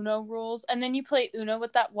own Uno rules and then you play Uno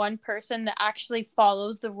with that one person that actually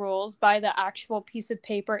follows the rules by the actual piece of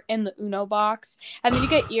paper in the Uno box and then you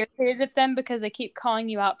get irritated at them because they keep calling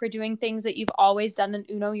you out for doing things that you've always done in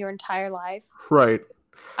Uno your entire life. Right.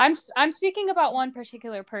 I'm speaking about one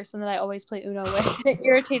particular person that I always play Uno with. It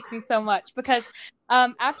irritates me so much because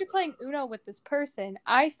after playing Uno with this person,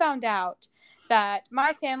 I found out that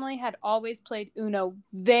my family had always played Uno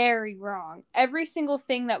very wrong. Every single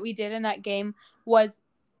thing that we did in that game was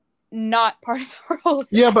not part of the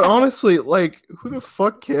rules. Yeah, but at all. honestly, like, who the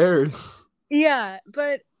fuck cares? Yeah,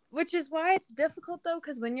 but which is why it's difficult though,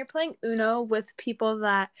 because when you're playing Uno with people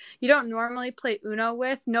that you don't normally play Uno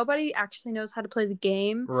with, nobody actually knows how to play the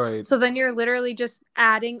game. Right. So then you're literally just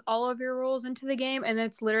adding all of your rules into the game, and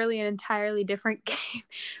it's literally an entirely different game.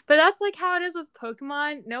 But that's like how it is with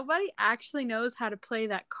Pokemon. Nobody actually knows how to play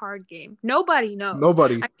that card game. Nobody knows.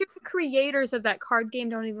 Nobody. I think the creators of that card game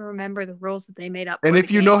don't even remember the rules that they made up. And for if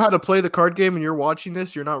the you game. know how to play the card game and you're watching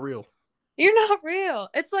this, you're not real. You're not real.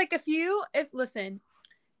 It's like if you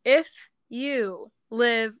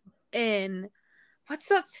live in what's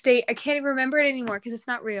that state? I can't even remember it anymore because it's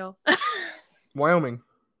not real. Wyoming.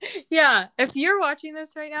 Yeah, if you're watching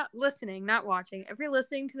this right now, listening, not watching, if you're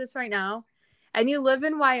listening to this right now and you live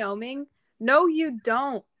in Wyoming, no, you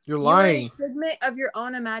don't. You're You are a lying. figment of your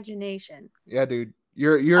own imagination. Yeah, dude.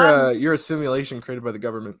 You're a simulation created by the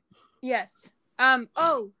government. Yes.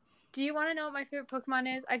 Oh, do you want to know what my favorite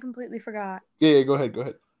Pokemon is? I completely forgot. Yeah, go ahead.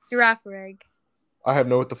 Girafarig. I have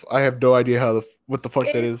no idea what the fuck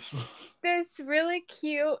that is. This really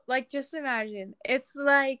cute, like just imagine, it's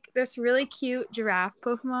like this really cute giraffe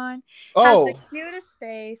Pokemon. Has the cutest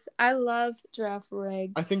face. I love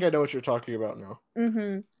Girafarig. I think I know what you're talking about now. Mm-hmm.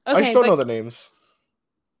 Okay, I just don't know the names.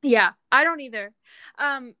 Yeah, I don't either.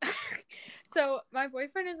 So my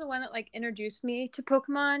boyfriend is the one that like introduced me to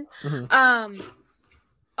Pokemon. Mm-hmm.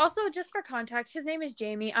 Also, just for context, his name is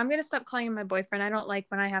Jamie. I'm gonna stop calling him my boyfriend. I don't like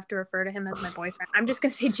when I have to refer to him as my boyfriend. I'm just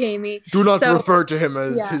gonna say Jamie. Do not refer to him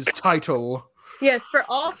as his title. Yes, for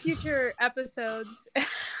all future episodes,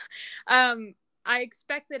 I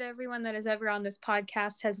expect that everyone that is ever on this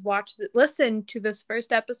podcast has listened to this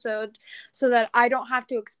first episode so that I don't have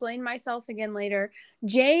to explain myself again later.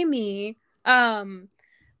 Jamie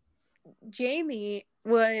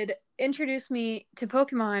would introduce me to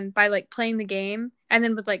Pokemon by like playing the game and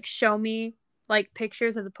then would like show me like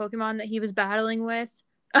pictures of the Pokemon that he was battling with.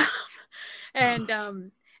 and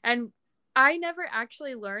I never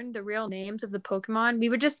actually learned the real names of the Pokemon. We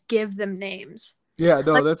would just give them names. Yeah,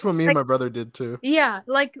 no, like, that's what me and my brother did too. Yeah,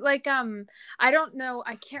 like I don't know,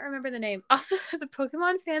 I can't remember the name. Also, the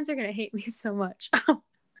Pokemon fans are gonna hate me so much.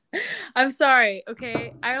 I'm sorry,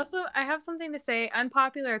 okay? I have something to say,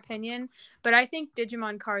 unpopular opinion, but I think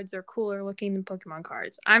Digimon cards are cooler looking than Pokemon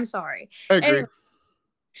cards. I'm sorry. I agree. Anyway,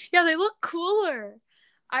 yeah, they look cooler.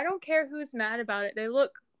 I don't care who's mad about it. They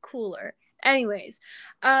look cooler. Anyways,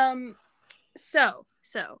 so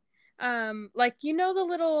like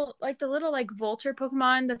the little like vulture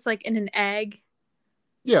Pokemon that's like in an egg.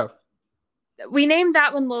 Yeah. We named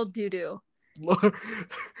that one Lil Doo-Doo.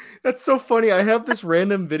 That's so funny. I have this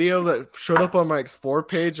random video that showed up on my Explore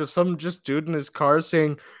page of some just dude in his car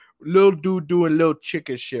saying, "Lil dude doing little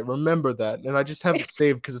chicken shit. Remember that?" And I just have it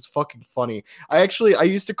saved because it's fucking funny. I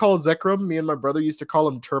used to call Zekrom. Me and my brother used to call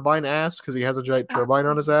him Turbine Ass because he has a giant turbine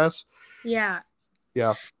on his ass. Yeah.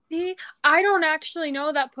 Yeah. See, I don't actually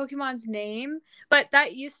know that Pokemon's name, but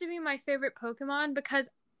that used to be my favorite Pokemon because,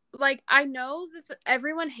 like, I know this,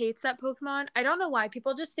 everyone hates that Pokemon. I don't know why.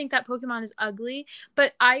 People just think that Pokemon is ugly,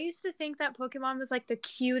 but I used to think that Pokemon was, like, the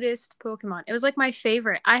cutest Pokemon. It was, like, my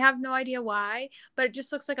favorite. I have no idea why, but it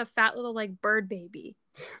just looks like a fat little, like, bird baby.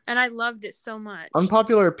 And I loved it so much.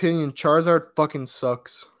 Unpopular opinion, Charizard fucking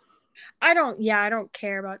sucks. I don't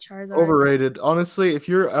care about Charizard. Overrated. Honestly, if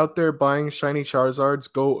you're out there buying shiny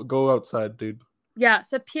Charizards, go outside, dude. Yeah,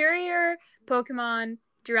 superior Pokemon,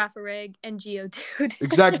 Girafarig, and Geodude.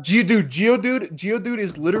 Exactly. Geodude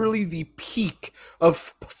is literally the peak of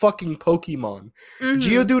fucking Pokemon. Mhm.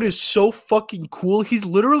 Geodude is so fucking cool. He's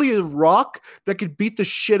literally a rock that could beat the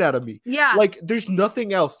shit out of me. Yeah. Like, there's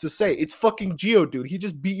nothing else to say. It's fucking Geodude. He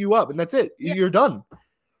just beat you up, and that's it. Yeah. You're done.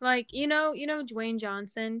 Like, you know Dwayne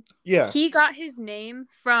Johnson? Yeah. He got his name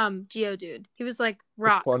from Geodude. He was like,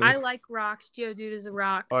 rock. I like rocks. Geodude is a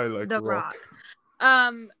rock. I like the rock.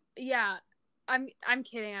 Yeah. I'm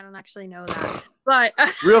kidding. I don't actually know that. But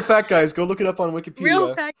Real fact guys, go look it up on Wikipedia.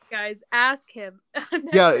 Real fact guys, ask him.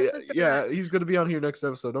 Yeah, he's gonna be on here next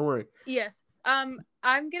episode. Don't worry. Yes. I'm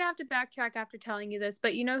gonna have to backtrack after telling you this,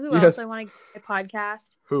 but you know who else I want to get a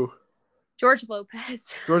podcast? Who? George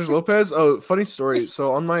Lopez. George Lopez? Oh, funny story.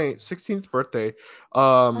 So on my 16th birthday,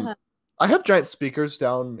 I have giant speakers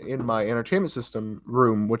down in my entertainment system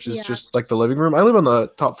room, which is just like the living room. I live on the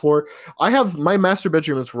top floor. I have my master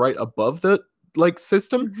bedroom is right above the like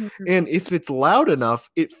system, and if it's loud enough,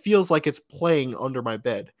 it feels like it's playing under my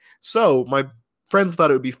bed. So my friends thought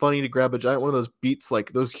it would be funny to grab a giant one of those Beats,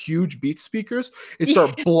 like those huge Beats speakers, and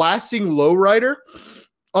start blasting Lowrider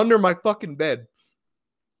under my fucking bed.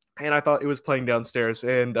 And I thought it was playing downstairs,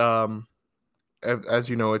 and as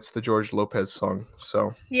you know, it's the George Lopez song.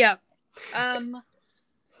 So yeah.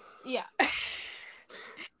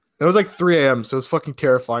 It was like 3 a.m., so it was fucking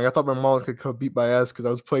terrifying. I thought my mom could come beat my ass because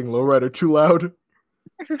I was playing Lowrider too loud.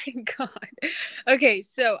 Oh my god. Okay,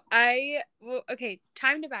 so time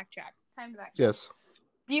to backtrack. Yes.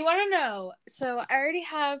 Do you want to know? So I already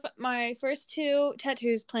have my first 2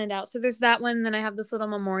 tattoos planned out. So there's that one, and then I have this little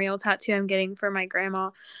memorial tattoo I'm getting for my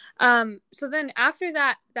grandma. So then after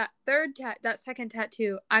that second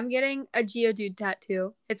tattoo, I'm getting a Geodude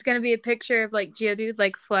tattoo. It's gonna be a picture of like Geodude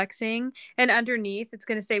like flexing, and underneath it's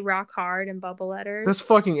gonna say rock hard in bubble letters. That's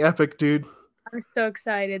fucking epic, dude. I'm so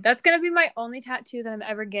excited. That's gonna be my only tattoo that I'm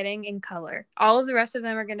ever getting in color. All of the rest of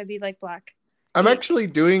them are gonna be like black. I'm actually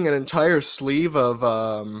doing an entire sleeve of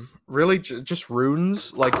really just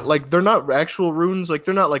runes. Like they're not actual runes. Like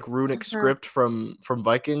they're not like runic script from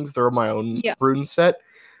Vikings. They're my own rune set.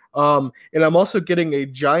 And I'm also getting a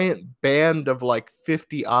giant band of like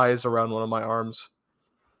 50 eyes around one of my arms.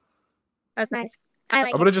 That's nice. I'm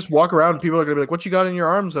gonna just walk around and people are gonna be like, "What you got in your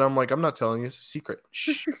arms?" And I'm like, "I'm not telling you. It's a secret."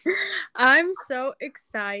 Shh. I'm so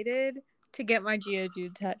excited to get my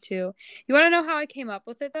Geodude tattoo. You want to know how I came up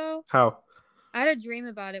with it though? How? I had a dream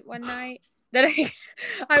about it one night that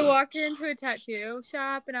I walked into a tattoo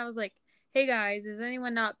shop and I was like, "Hey guys, is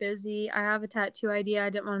anyone not busy? I have a tattoo idea. I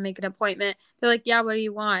didn't want to make an appointment." They're like, "Yeah, what do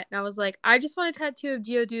you want?" And I was like, "I just want a tattoo of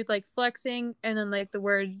Geodude like flexing and then like the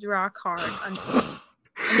word rock hard." And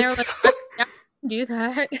they were like, "Yeah, I can do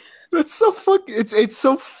that." That's so it's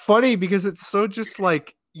so funny because it's so just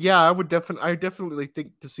like, yeah, I definitely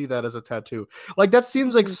think to see that as a tattoo. Like that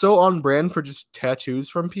seems like so on brand for just tattoos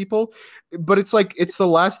from people, but it's like it's the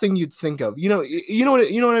last thing you'd think of. You know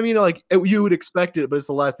what I mean? Like you would expect it, but it's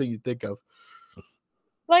the last thing you'd think of.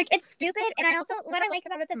 Like it's stupid, and I also what I like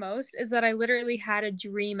about it the most is that I literally had a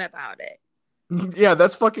dream about it. Yeah,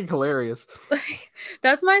 that's fucking hilarious. Like,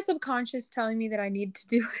 that's my subconscious telling me that I need to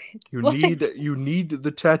do it. You need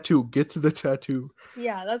the tattoo. Get to the tattoo.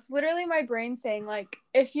 Yeah, that's literally my brain saying, like,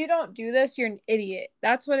 if you don't do this, you're an idiot.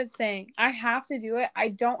 That's what it's saying. I have to do it. I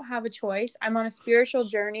don't have a choice. I'm on a spiritual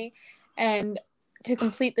journey, and to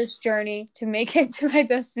complete this journey, to make it to my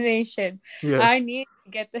destination, I need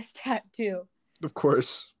to get this tattoo. Of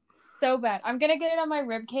course. so bad. I'm gonna get it on my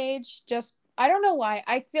rib cage. Just I don't know why.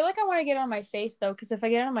 I feel like I want to get it on my face though, because if I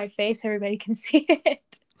get it on my face, everybody can see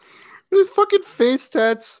it. The fucking face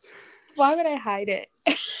tats. Why would I hide it?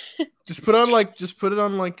 Just put it on like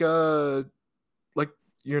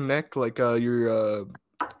your neck, like your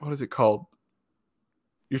what is it called?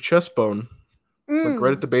 Your chest bone. Like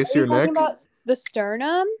right at the base of your neck. About the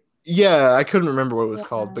sternum? Yeah, I couldn't remember what it was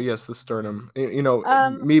called, but yes, the sternum. You know,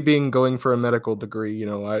 me going for a medical degree, you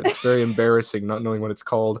know, it's very embarrassing not knowing what it's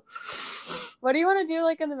called. What do you want to do,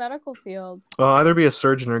 like, in the medical field? Either be a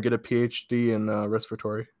surgeon or get a PhD in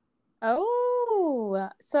respiratory. Oh,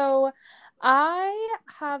 so I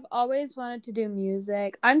have always wanted to do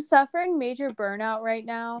music. I'm suffering major burnout right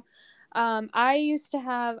now. I used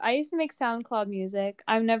to make SoundCloud music.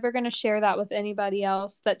 I'm never going to share that with anybody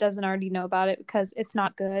else that doesn't already know about it because it's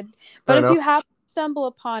not good. But if you happen to stumble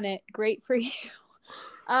upon it, great for you.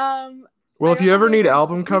 Well, if you ever need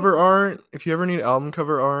album cover art,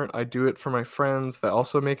 I do it for my friends that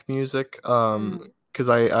also make music. Because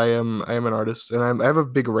I am an artist and I have a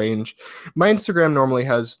big range. My Instagram normally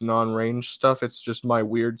has non-range stuff. It's just my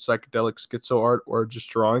weird psychedelic schizo art or just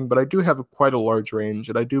drawing. But I do have quite a large range,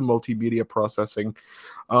 and I do multimedia processing,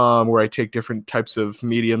 where I take different types of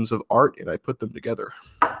mediums of art and I put them together.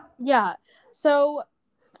 Yeah. So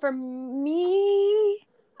for me,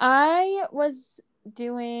 I was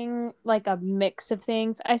doing like a mix of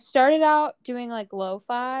things. I started out doing like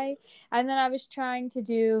lo-fi, and then I was trying to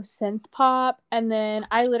do synth pop, and then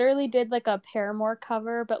I literally did like a Paramore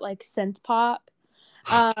cover but like synth pop.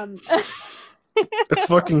 That's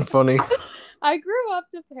fucking funny. I grew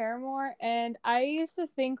up to Paramore, and I used to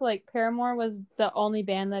think like Paramore was the only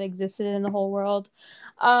band that existed in the whole world.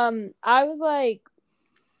 I was like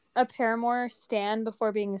a Paramore stan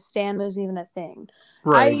before being a stan was even a thing.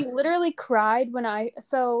 Right. I literally cried when I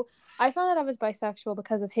found out I was bisexual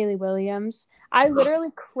because of Hayley Williams. I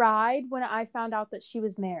literally cried when I found out that she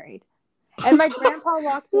was married. And my grandpa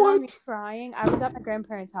walked in on me crying. I was at my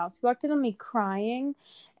grandparents' house. He walked in on me crying,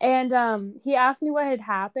 and he asked me what had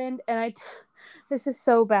happened, and this is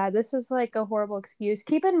so bad. This is like a horrible excuse.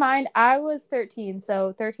 Keep in mind, I was 13,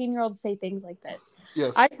 so 13-year-olds say things like this.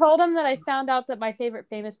 Yes. I told him that I found out that my favorite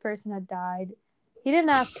famous person had died. He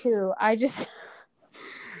didn't ask who. I just...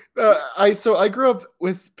 I grew up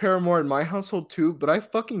with Paramore in my household too, but I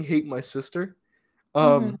fucking hate my sister.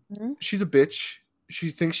 She's a bitch. She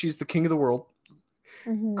thinks she's the king of the world.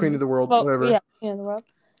 Queen of the world, whatever. Yeah, king of the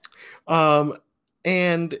world.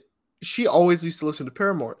 And she always used to listen to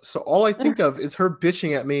Paramore. So all I think of is her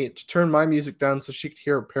bitching at me to turn my music down so she could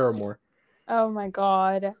hear Paramore. Oh my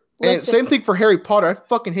god. And same thing for Harry Potter. I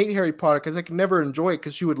fucking hate Harry Potter because I could never enjoy it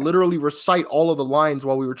because she would literally recite all of the lines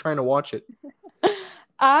while we were trying to watch it.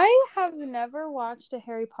 I have never watched a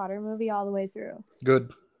Harry Potter movie all the way through.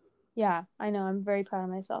 Good. Yeah, I know. I'm very proud of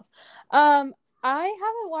myself. I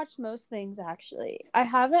haven't watched most things, actually. I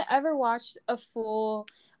haven't ever watched a full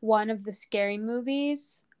one of the Scary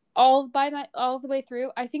Movies all the way through.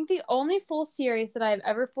 I think the only full series that I've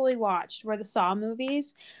ever fully watched were the Saw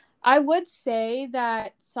movies. I would say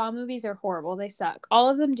that Saw movies are horrible. They suck. All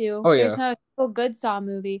of them do. Oh, yeah. There's not a single good Saw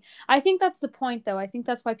movie. I think that's the point, though. I think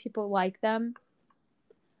that's why people like them.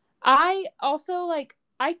 I also,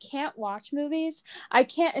 I can't watch movies. I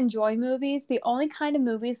can't enjoy movies. The only kind of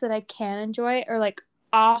movies that I can enjoy are, like,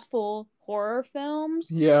 awful horror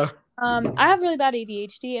films. Yeah. I have really bad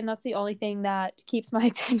ADHD, and that's the only thing that keeps my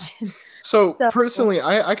attention. So personally,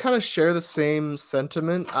 I kind of share the same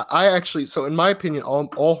sentiment. I actually, so in my opinion,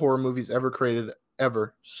 all horror movies ever created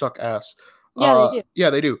ever suck ass. Yeah, they do. Yeah,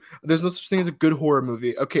 they do. There's no such thing as a good horror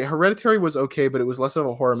movie. Okay, Hereditary was okay, but it was less of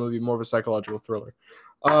a horror movie, more of a psychological thriller.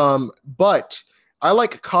 But I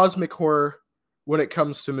like cosmic horror when it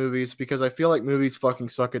comes to movies because I feel like movies fucking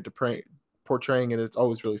suck at portraying it. It's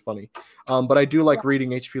always really funny. But I do like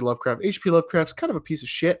reading H.P. Lovecraft. H.P. Lovecraft's kind of a piece of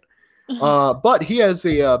shit. But he has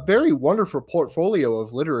a very wonderful portfolio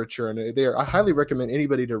of literature, and I highly recommend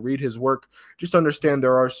anybody to read his work. Just understand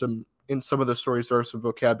in some of the stories there are some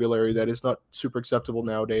vocabulary that is not super acceptable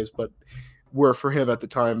nowadays, but were for him at the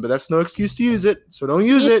time. But that's no excuse to use it, so don't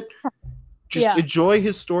use it. Just enjoy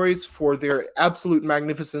his stories for their absolute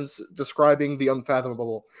magnificence, describing the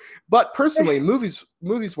unfathomable. But personally, movies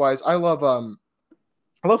wise, I love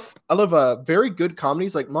very good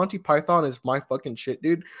comedies. Like Monty Python is my fucking shit,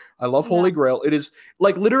 dude. I love Holy Grail. It is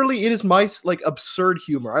literally it is my absurd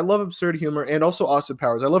humor. I love absurd humor, and also Austin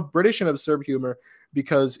Powers. I love British and absurd humor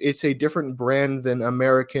because it's a different brand than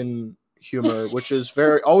American humor, which is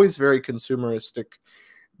always very consumeristic.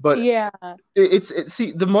 But Yeah.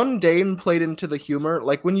 see, the mundane played into the humor.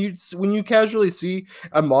 Like when you casually see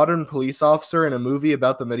a modern police officer in a movie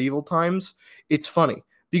about the medieval times, it's funny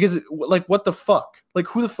because like what the fuck? Like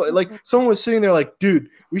who the fuck? Like someone was sitting there like, dude,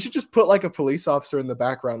 we should just put like a police officer in the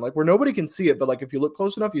background, like where nobody can see it, but like if you look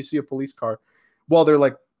close enough, you see a police car while they're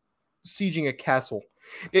like sieging a castle.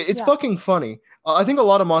 It's fucking funny. I think a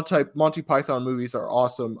lot of Monty Python movies are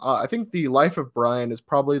awesome. I think The Life of Brian is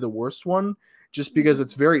probably the worst one, just because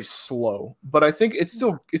it's very slow. But I think it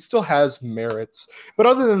still has merits. But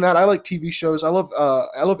other than that, I like TV shows. I love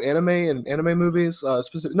anime and anime movies,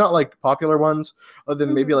 specific, not like popular ones, other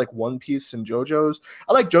than maybe like One Piece and JoJo's.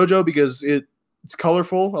 I like JoJo because it's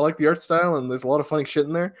colorful. I like the art style, and there's a lot of funny shit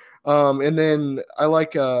in there. And then I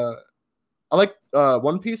like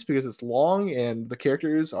One Piece because it's long and the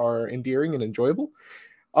characters are endearing and enjoyable.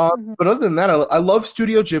 But other than that, I love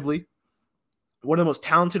Studio Ghibli, one of the most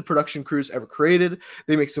talented production crews ever created.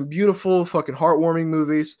 They make some beautiful, fucking heartwarming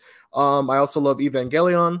movies. I also love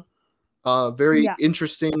Evangelion. Very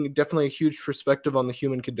interesting, definitely a huge perspective on the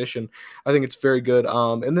human condition. I think it's very good.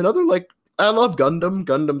 And then I love Gundam.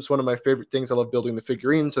 Gundam's one of my favorite things. I love building the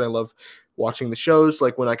figurines, and I love watching the shows,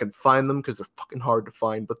 like when I can find them, because they're fucking hard to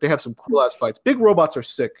find. But they have some cool ass fights. Big robots are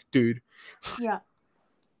sick, dude. Yeah.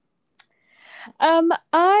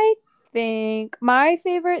 I think my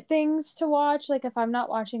favorite things to watch, like if I'm not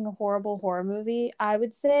watching a horrible horror movie, I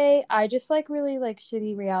would say I just really like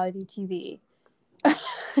shitty reality TV. I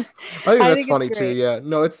think that's funny too. Yeah,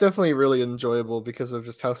 no, it's definitely really enjoyable because of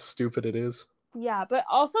just how stupid it is. Yeah, but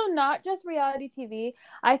also not just reality TV.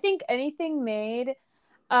 I think anything made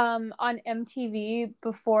on MTV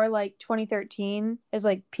before 2013 is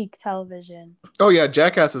peak television. Oh yeah,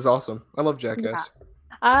 Jackass is awesome. I love Jackass. Yeah.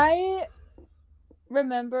 I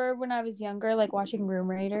remember when I was younger watching Room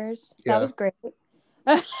Raiders. That was great.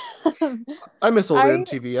 I miss old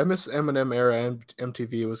MTV. I miss Eminem era and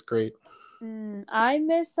MTV. It was great. I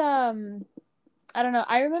miss I don't know.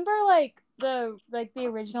 I remember the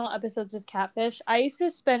original episodes of Catfish. I used to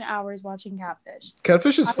spend hours watching Catfish.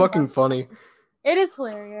 Catfish is fucking funny. It is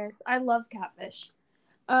hilarious. I love Catfish.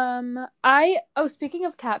 Speaking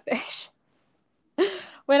of Catfish,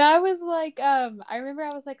 when I was I remember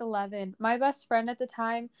I was 11. My best friend at the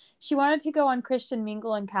time, she wanted to go on Christian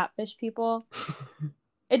Mingle and catfish people.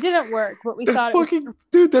 It didn't work, but we thought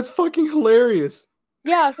dude, that's fucking hilarious.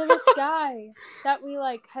 Yeah, so this guy that we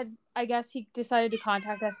had, I guess he decided to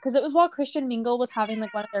contact us because it was while Christian Mingle was having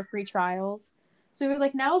one of their free trials. So we were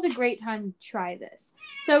now is a great time to try this.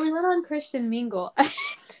 So we went on Christian Mingle.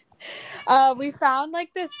 We found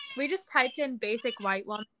this. We just typed in basic white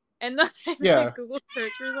woman in the Google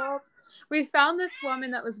search results. We found this woman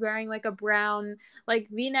that was wearing a brown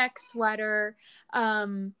V-neck sweater,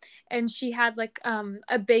 and she had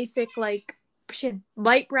a basic she had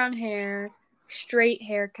light brown hair, straight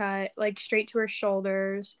haircut, straight to her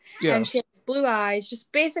shoulders, and she had blue eyes,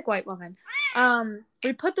 just basic white woman.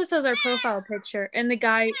 We put this as our profile picture, and the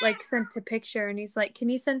guy sent a picture, and he's like, can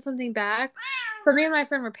you send something back? So me and my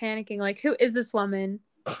friend were panicking, who is this woman?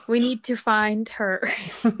 We need to find her.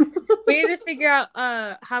 We need to figure out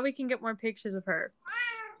how we can get more pictures of her.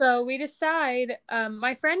 So we decide,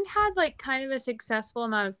 my friend had kind of a successful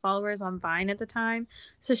amount of followers on Vine at the time.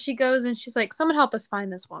 So she goes and she's like, someone help us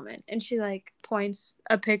find this woman. And she points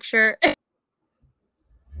a picture.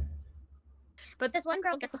 But this one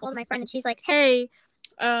girl gets a hold of my friend and she's like, hey,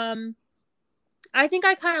 I think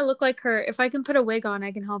I kind of look like her. If I can put a wig on,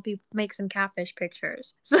 I can help you make some catfish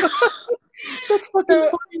pictures. So that's fucking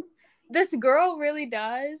funny. This girl really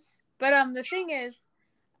does. But the thing is,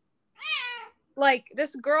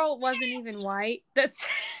 this girl wasn't even white. That's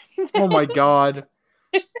oh my god.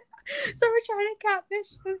 So we're trying to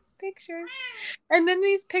catfish these pictures, and then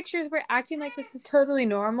these pictures were acting like this is totally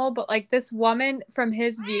normal, but this woman from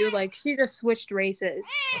his view, she just switched races.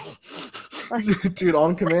 Dude,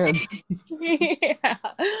 on command. Yeah,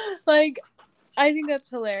 I think that's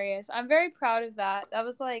hilarious. I'm very proud of that. That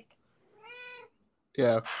was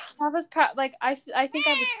yeah. I was proud. I think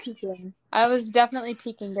I was peaking. I was definitely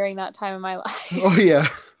peaking during that time in my life. Oh yeah.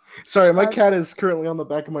 Sorry, my cat is currently on the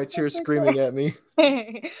back of my chair screaming at me.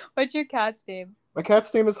 What's your cat's name? My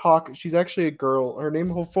cat's name is Hawk. She's actually a girl. Her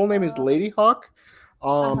full name is Lady Hawk.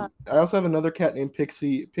 I also have another cat named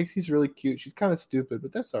Pixie. Pixie's really cute. She's kind of stupid,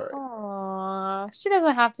 but that's all right. Aww. She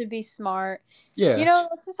doesn't have to be smart. Yeah.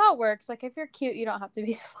 That's just how it works. If you're cute, you don't have to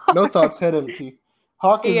be smart. No thoughts, head empty.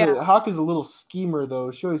 Hawk is a little schemer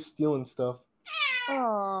though. She's always stealing stuff.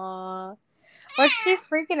 Aww. What's she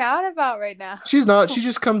freaking out about right now? She's not. She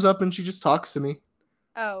just comes up and she just talks to me.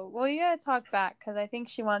 Oh, well, you gotta talk back because I think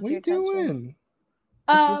she wants your attention. What are you doing?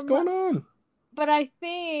 What's going on? but I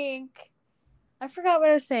think I forgot what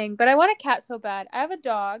I was saying, but I want a cat so bad. I have a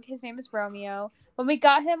dog. His name is Romeo. When we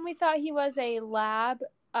got him, we thought he was a lab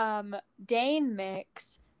Dane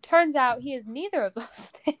mix. Turns out he is neither of those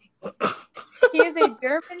things. He is a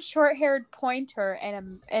German short-haired pointer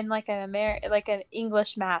and like an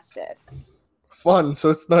English mastiff. Fun. So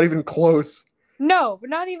it's not even close. No, but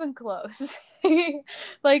not even close.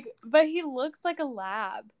 But he looks like a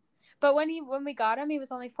lab. But when we got him, he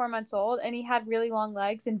was only 4 months old, and he had really long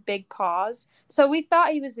legs and big paws. So we thought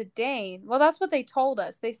he was a Dane. Well, that's what they told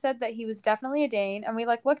us. They said that he was definitely a Dane, and we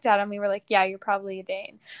looked at him. We were like, "Yeah, you're probably a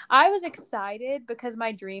Dane." I was excited because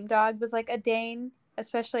my dream dog was like a Dane,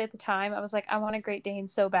 especially at the time. I was like, I want a Great Dane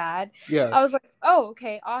so bad. Yeah. I was like, "Oh,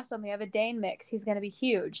 okay, awesome. We have a Dane mix. He's gonna be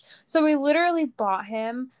huge." So we literally bought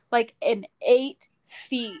him like an 8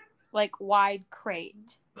 feet wide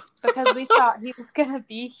crate because we thought he was gonna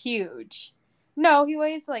be huge. No, he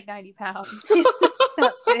weighs like 90 pounds. He's not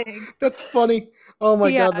that big. That's funny. Oh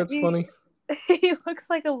my God, that's funny. He looks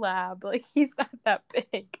like a lab. Like, he's not that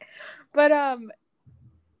big. But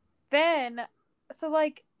then so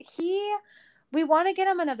we want to get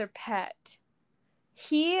him another pet.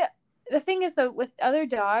 The thing is, though, with other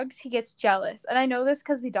dogs, he gets jealous. And I know this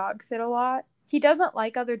because we dog sit a lot. He doesn't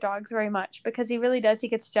like other dogs very much because he really does. He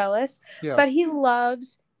gets jealous. Yeah. But he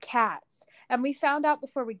loves cats. And we found out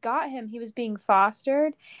before we got him, he was being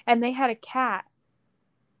fostered and they had a cat.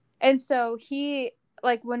 And so he,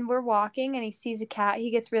 when we're walking and he sees a cat, he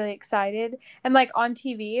gets really excited. And on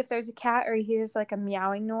TV, if there's a cat or he hears a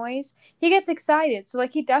meowing noise, he gets excited. So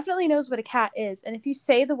he definitely knows what a cat is. And if you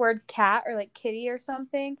say the word cat or kitty or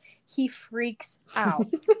something, he freaks out.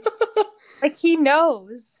 He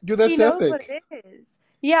knows. Dude, that's he knows epic. What it is.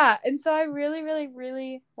 Yeah, and so I really, really,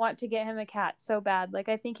 really want to get him a cat so bad.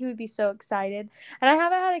 I think he would be so excited. And I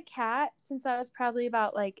haven't had a cat since I was probably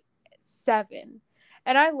about 7.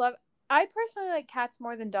 And I personally like cats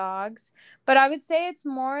more than dogs, but I would say it's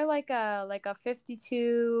more like a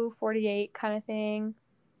 52-48 kind of thing.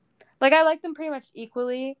 I like them pretty much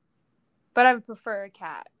equally, but I would prefer a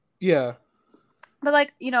cat. Yeah.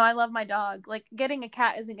 But I love my dog. Getting a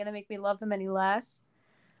cat isn't gonna make me love him any less.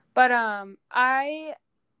 But I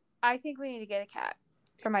think we need to get a cat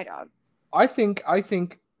for my dog. I think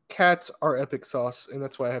cats are epic sauce, and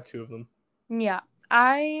that's why I have 2 of them. Yeah.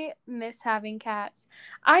 I miss having cats.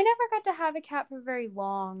 I never got to have a cat for very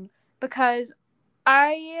long because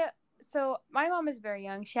so my mom is very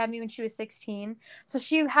young. She had me when she was 16. So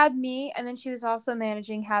she had me, and then she was also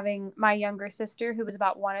managing having my younger sister, who was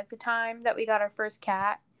about 1 at the time that we got our first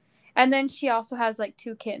cat. And then she also has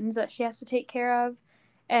 2 kittens that she has to take care of.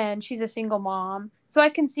 And she's a single mom. So I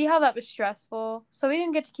can see how that was stressful. So we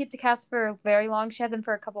didn't get to keep the cats for very long. She had them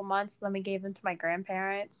for a couple months. Then we gave them to my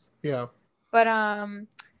grandparents. Yeah. But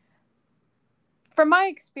from my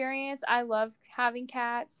experience, I love having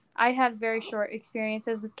cats. I had very short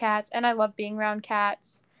experiences with cats, and I love being around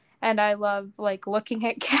cats, and I love looking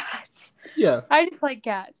at cats. Yeah. I just like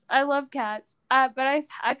cats. I love cats. But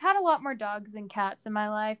I've had a lot more dogs than cats in my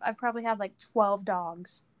life. I've probably had 12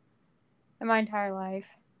 dogs in my entire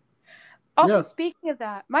life. Also, Speaking of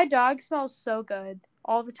that, my dog smells so good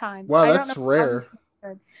all the time. Wow, that's rare.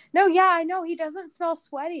 No, yeah, I know. He doesn't smell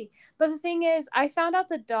sweaty. But the thing is, I found out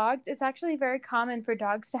that it's actually very common for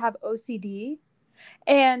dogs to have OCD.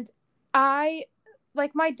 And my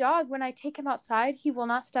dog, when I take him outside, he will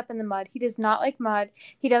not step in the mud. He does not like mud.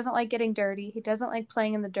 He doesn't like getting dirty. He doesn't like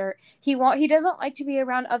playing in the dirt. He doesn't like to be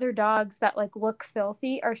around other dogs that look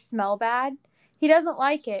filthy or smell bad. He doesn't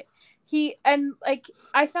like it.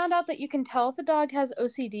 I found out that you can tell if a dog has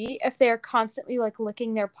OCD if they are constantly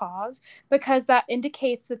licking their paws, because that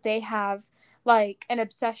indicates that they have an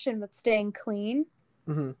obsession with staying clean.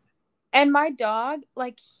 Mm-hmm. And my dog,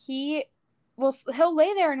 he'll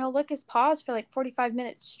lay there and he'll lick his paws for 45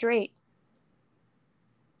 minutes straight.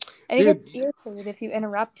 And he gets irritated if you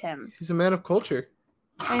interrupt him. He's a man of culture.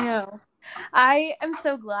 I know. I am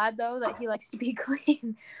so glad though that he likes to be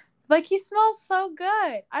clean. He smells so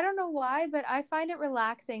good. I don't know why, but I find it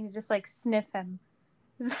relaxing to just sniff him.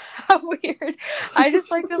 Is that weird? I just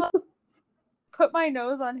like to put my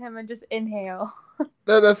nose on him and just inhale.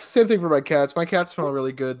 That's the same thing for my cats. My cats smell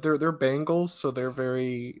really good. They're Bengals, so they're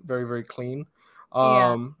very, very, very clean.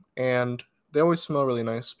 And they always smell really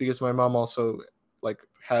nice because my mom also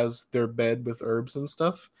has their bed with herbs and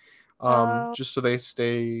stuff. Just so they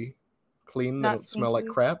stay clean. They don't smell like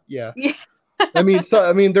crap. Yeah. I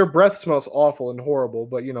mean, their breath smells awful and horrible,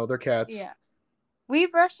 but they're cats. Yeah. We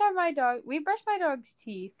brush my dog's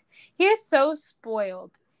teeth. He is so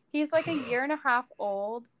spoiled. He's 1.5 years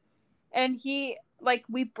old, and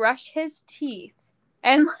we brush his teeth,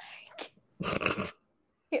 and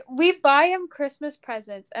We buy him Christmas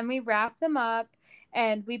presents and we wrap them up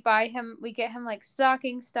and we get him like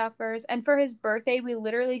stocking stuffers. And for his birthday, we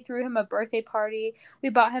literally threw him a birthday party. We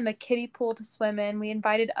bought him a kiddie pool to swim in. We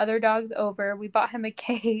invited other dogs over. We bought him a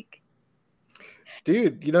cake.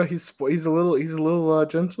 Dude, he's a little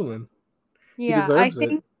gentleman. He Yeah, deserves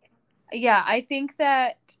it. I think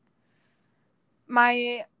that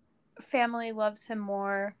my family loves him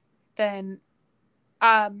more than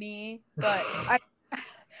me, but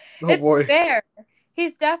Oh it's boy. fair.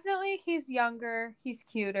 He's younger, he's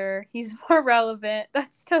cuter, he's more relevant.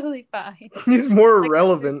 That's totally fine. He's more Like,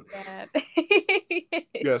 relevant. I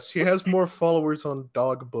Yes, he has more followers on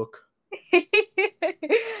Dog Book. He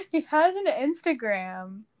has an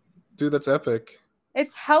Instagram. Dude, that's epic.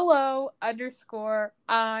 It's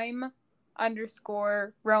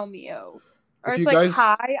hello_I'm_Romeo. Or If it's you like, guys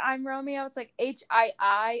hi, I'm Romeo. It's like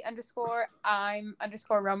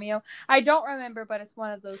HII_I'm_Romeo. I don't remember, but it's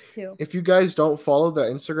one of those two. If you guys don't follow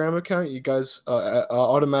that Instagram account, you guys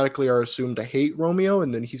automatically are assumed to hate Romeo,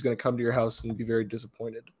 and then he's going to come to your house and be very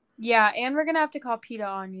disappointed. Yeah, and we're going to have to call PETA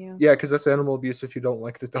on you. Yeah, because that's animal abuse if you don't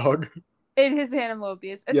like the dog. It is animal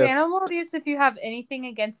abuse. It's Yes. animal abuse if you have anything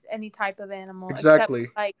against any type of animal. Exactly.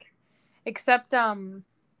 Except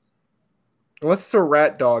Unless it's a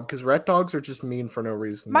rat dog, because rat dogs are just mean for no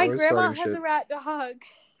reason. my grandma has a rat dog.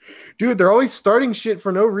 Dude, they're always starting shit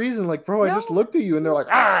for no reason. Like, bro, I just looked at you and they're like,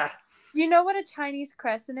 ah! Do you know what a Chinese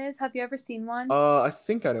crescent is? Have you ever seen one? I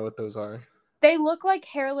think I know what those are. They look like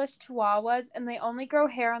hairless chihuahuas, and they only grow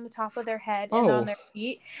hair on the top of their head and on their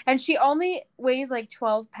feet. And she only weighs like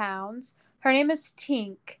 12 pounds. Her name is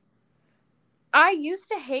Tink. I used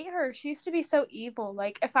to hate her. She used to be so evil.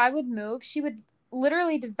 Like, if I would move, she would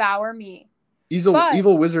literally devour me.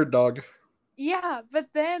 Evil wizard dog. Yeah, but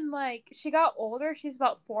then, like, she got older. She's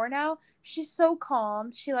about 4 now. She's so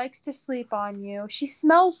calm. She likes to sleep on you. She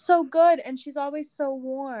smells so good, and she's always so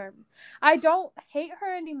warm. I don't hate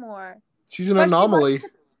her anymore. She's an anomaly.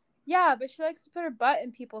 But she likes to put her butt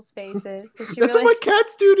in people's faces. So That's what my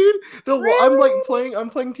cats do, dude. I'm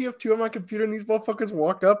playing TF2 on my computer, and these motherfuckers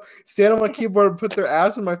walk up, stand on my keyboard, and put their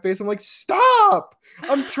ass in my face. I'm like, stop!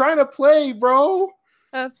 I'm trying to play, bro.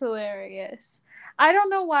 That's hilarious. I don't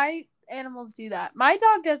know why animals do that. My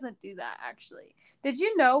dog doesn't do that, actually. Did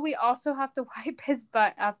you know we also have to wipe his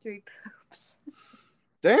butt after he poops?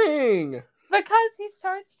 Dang! Because he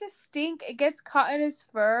starts to stink. It gets caught in his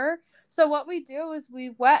fur. So what we do is we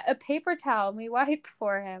wet a paper towel and we wipe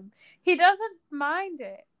for him. He doesn't mind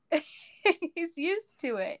it. He's used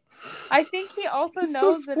to it. I think he also knows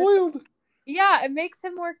so spoiled. that it makes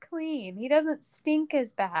him more clean. He doesn't stink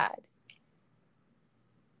as bad.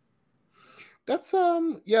 That's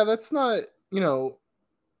that's not,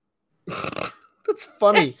 that's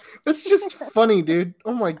funny. That's just funny, dude.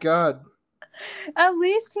 Oh my god. At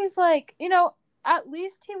least he's like, at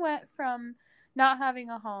least he went from not having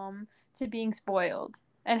a home to being spoiled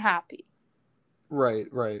and happy. Right.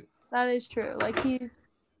 That is true. Like, he's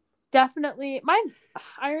definitely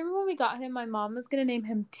I remember when we got him, my mom was gonna name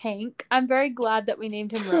him Tank. I'm very glad that we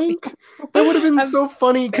named him Romeo. That would have been so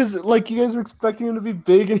funny because, like, you guys were expecting him to be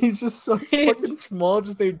big and he's just so fucking small,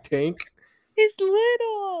 just named Tank. He's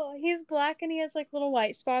little. He's black and he has like little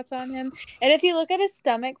white spots on him. And if you look at his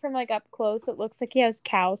stomach from like up close, it looks like he has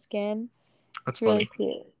cow skin. That's funny. Really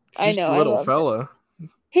cute. He's a little fella.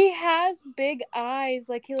 He has big eyes.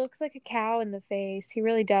 Like, he looks like a cow in the face. He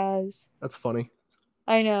really does. That's funny.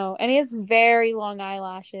 I know. And he has very long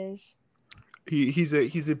eyelashes. He's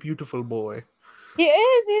a beautiful boy. He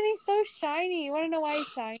is, and he's so shiny. You want to know why he's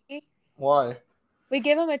shiny? Why? We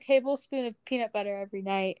give him a tablespoon of peanut butter every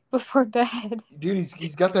night before bed. Dude,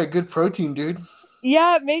 he's got that good protein, dude.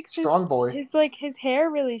 Yeah, it makes strong boy. His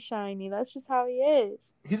hair really shiny. That's just how he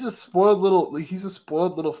is. He's a spoiled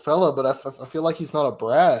little fella, but I feel like he's not a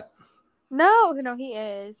brat. No, he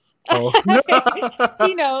is. Oh.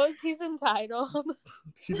 He knows. He's entitled.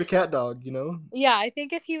 He's a cat dog, Yeah, I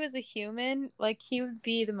think if he was a human, like, he would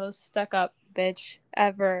be the most stuck-up bitch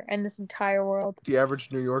ever in this entire world. The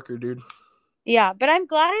average New Yorker, dude. Yeah, but I'm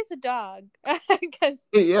glad he's a dog. Because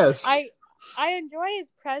yes. I enjoy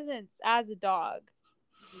his presence as a dog.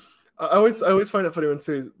 I always find it funny when it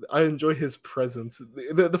says, I enjoy his presence.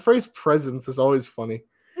 The phrase presence is always funny.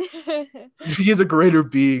 He is a greater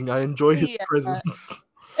being. I enjoy his presence.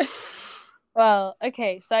 Well,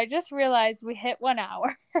 okay, so I just realized we hit 1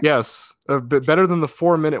 hour. Yes, a bit better than the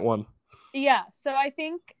 4-minute one. Yeah, so I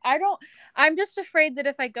think I'm just afraid that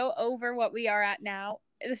if I go over what we are at now,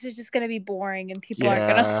 this is just going to be boring and people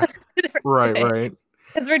aren't going to listen to the right.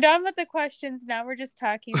 Because we're done with the questions. Now we're just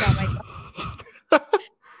talking about my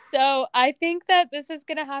So I think that this is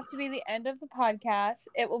going to have to be the end of the podcast.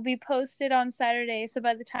 It will be posted on Saturday. So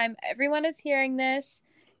by the time everyone is hearing this,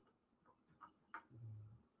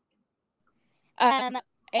 and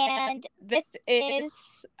this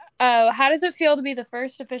is, how does it feel to be the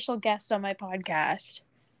first official guest on my podcast?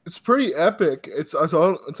 It's pretty epic. It's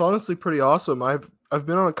honestly pretty awesome. I've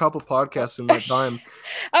been on a couple podcasts in my time.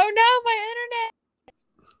 Oh no, my internet.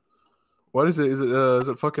 What is it? Is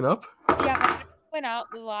it fucking up? Yeah, my internet went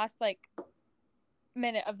out the last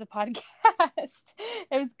minute of the podcast.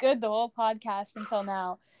 It was good the whole podcast until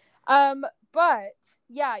now. But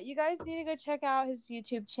yeah, you guys need to go check out his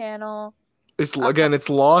YouTube channel. It's it's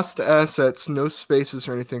Lost Assets, no spaces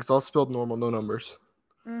or anything. It's all spelled normal, no numbers.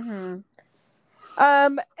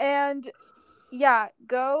 And yeah,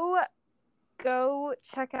 go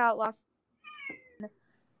check out Lost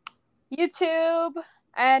YouTube,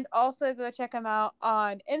 and also go check him out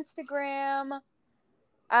on Instagram.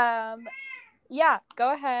 Yeah,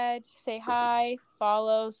 go ahead, say hi,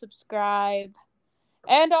 follow, subscribe,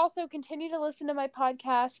 and also continue to listen to my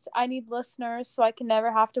podcast. I need listeners so I can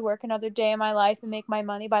never have to work another day in my life and make my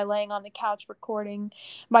money by laying on the couch recording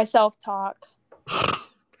myself talk.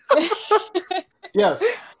 Yes.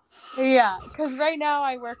 Yeah, because right now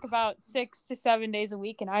I work about 6 to 7 days a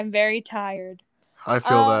week and I'm very tired. I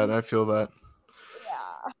feel that.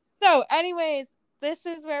 Yeah. So, anyways, this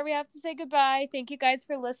is where we have to say goodbye. Thank you guys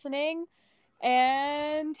for listening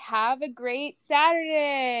and have a great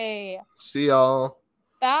Saturday. See y'all.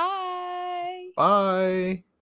 Bye. Bye.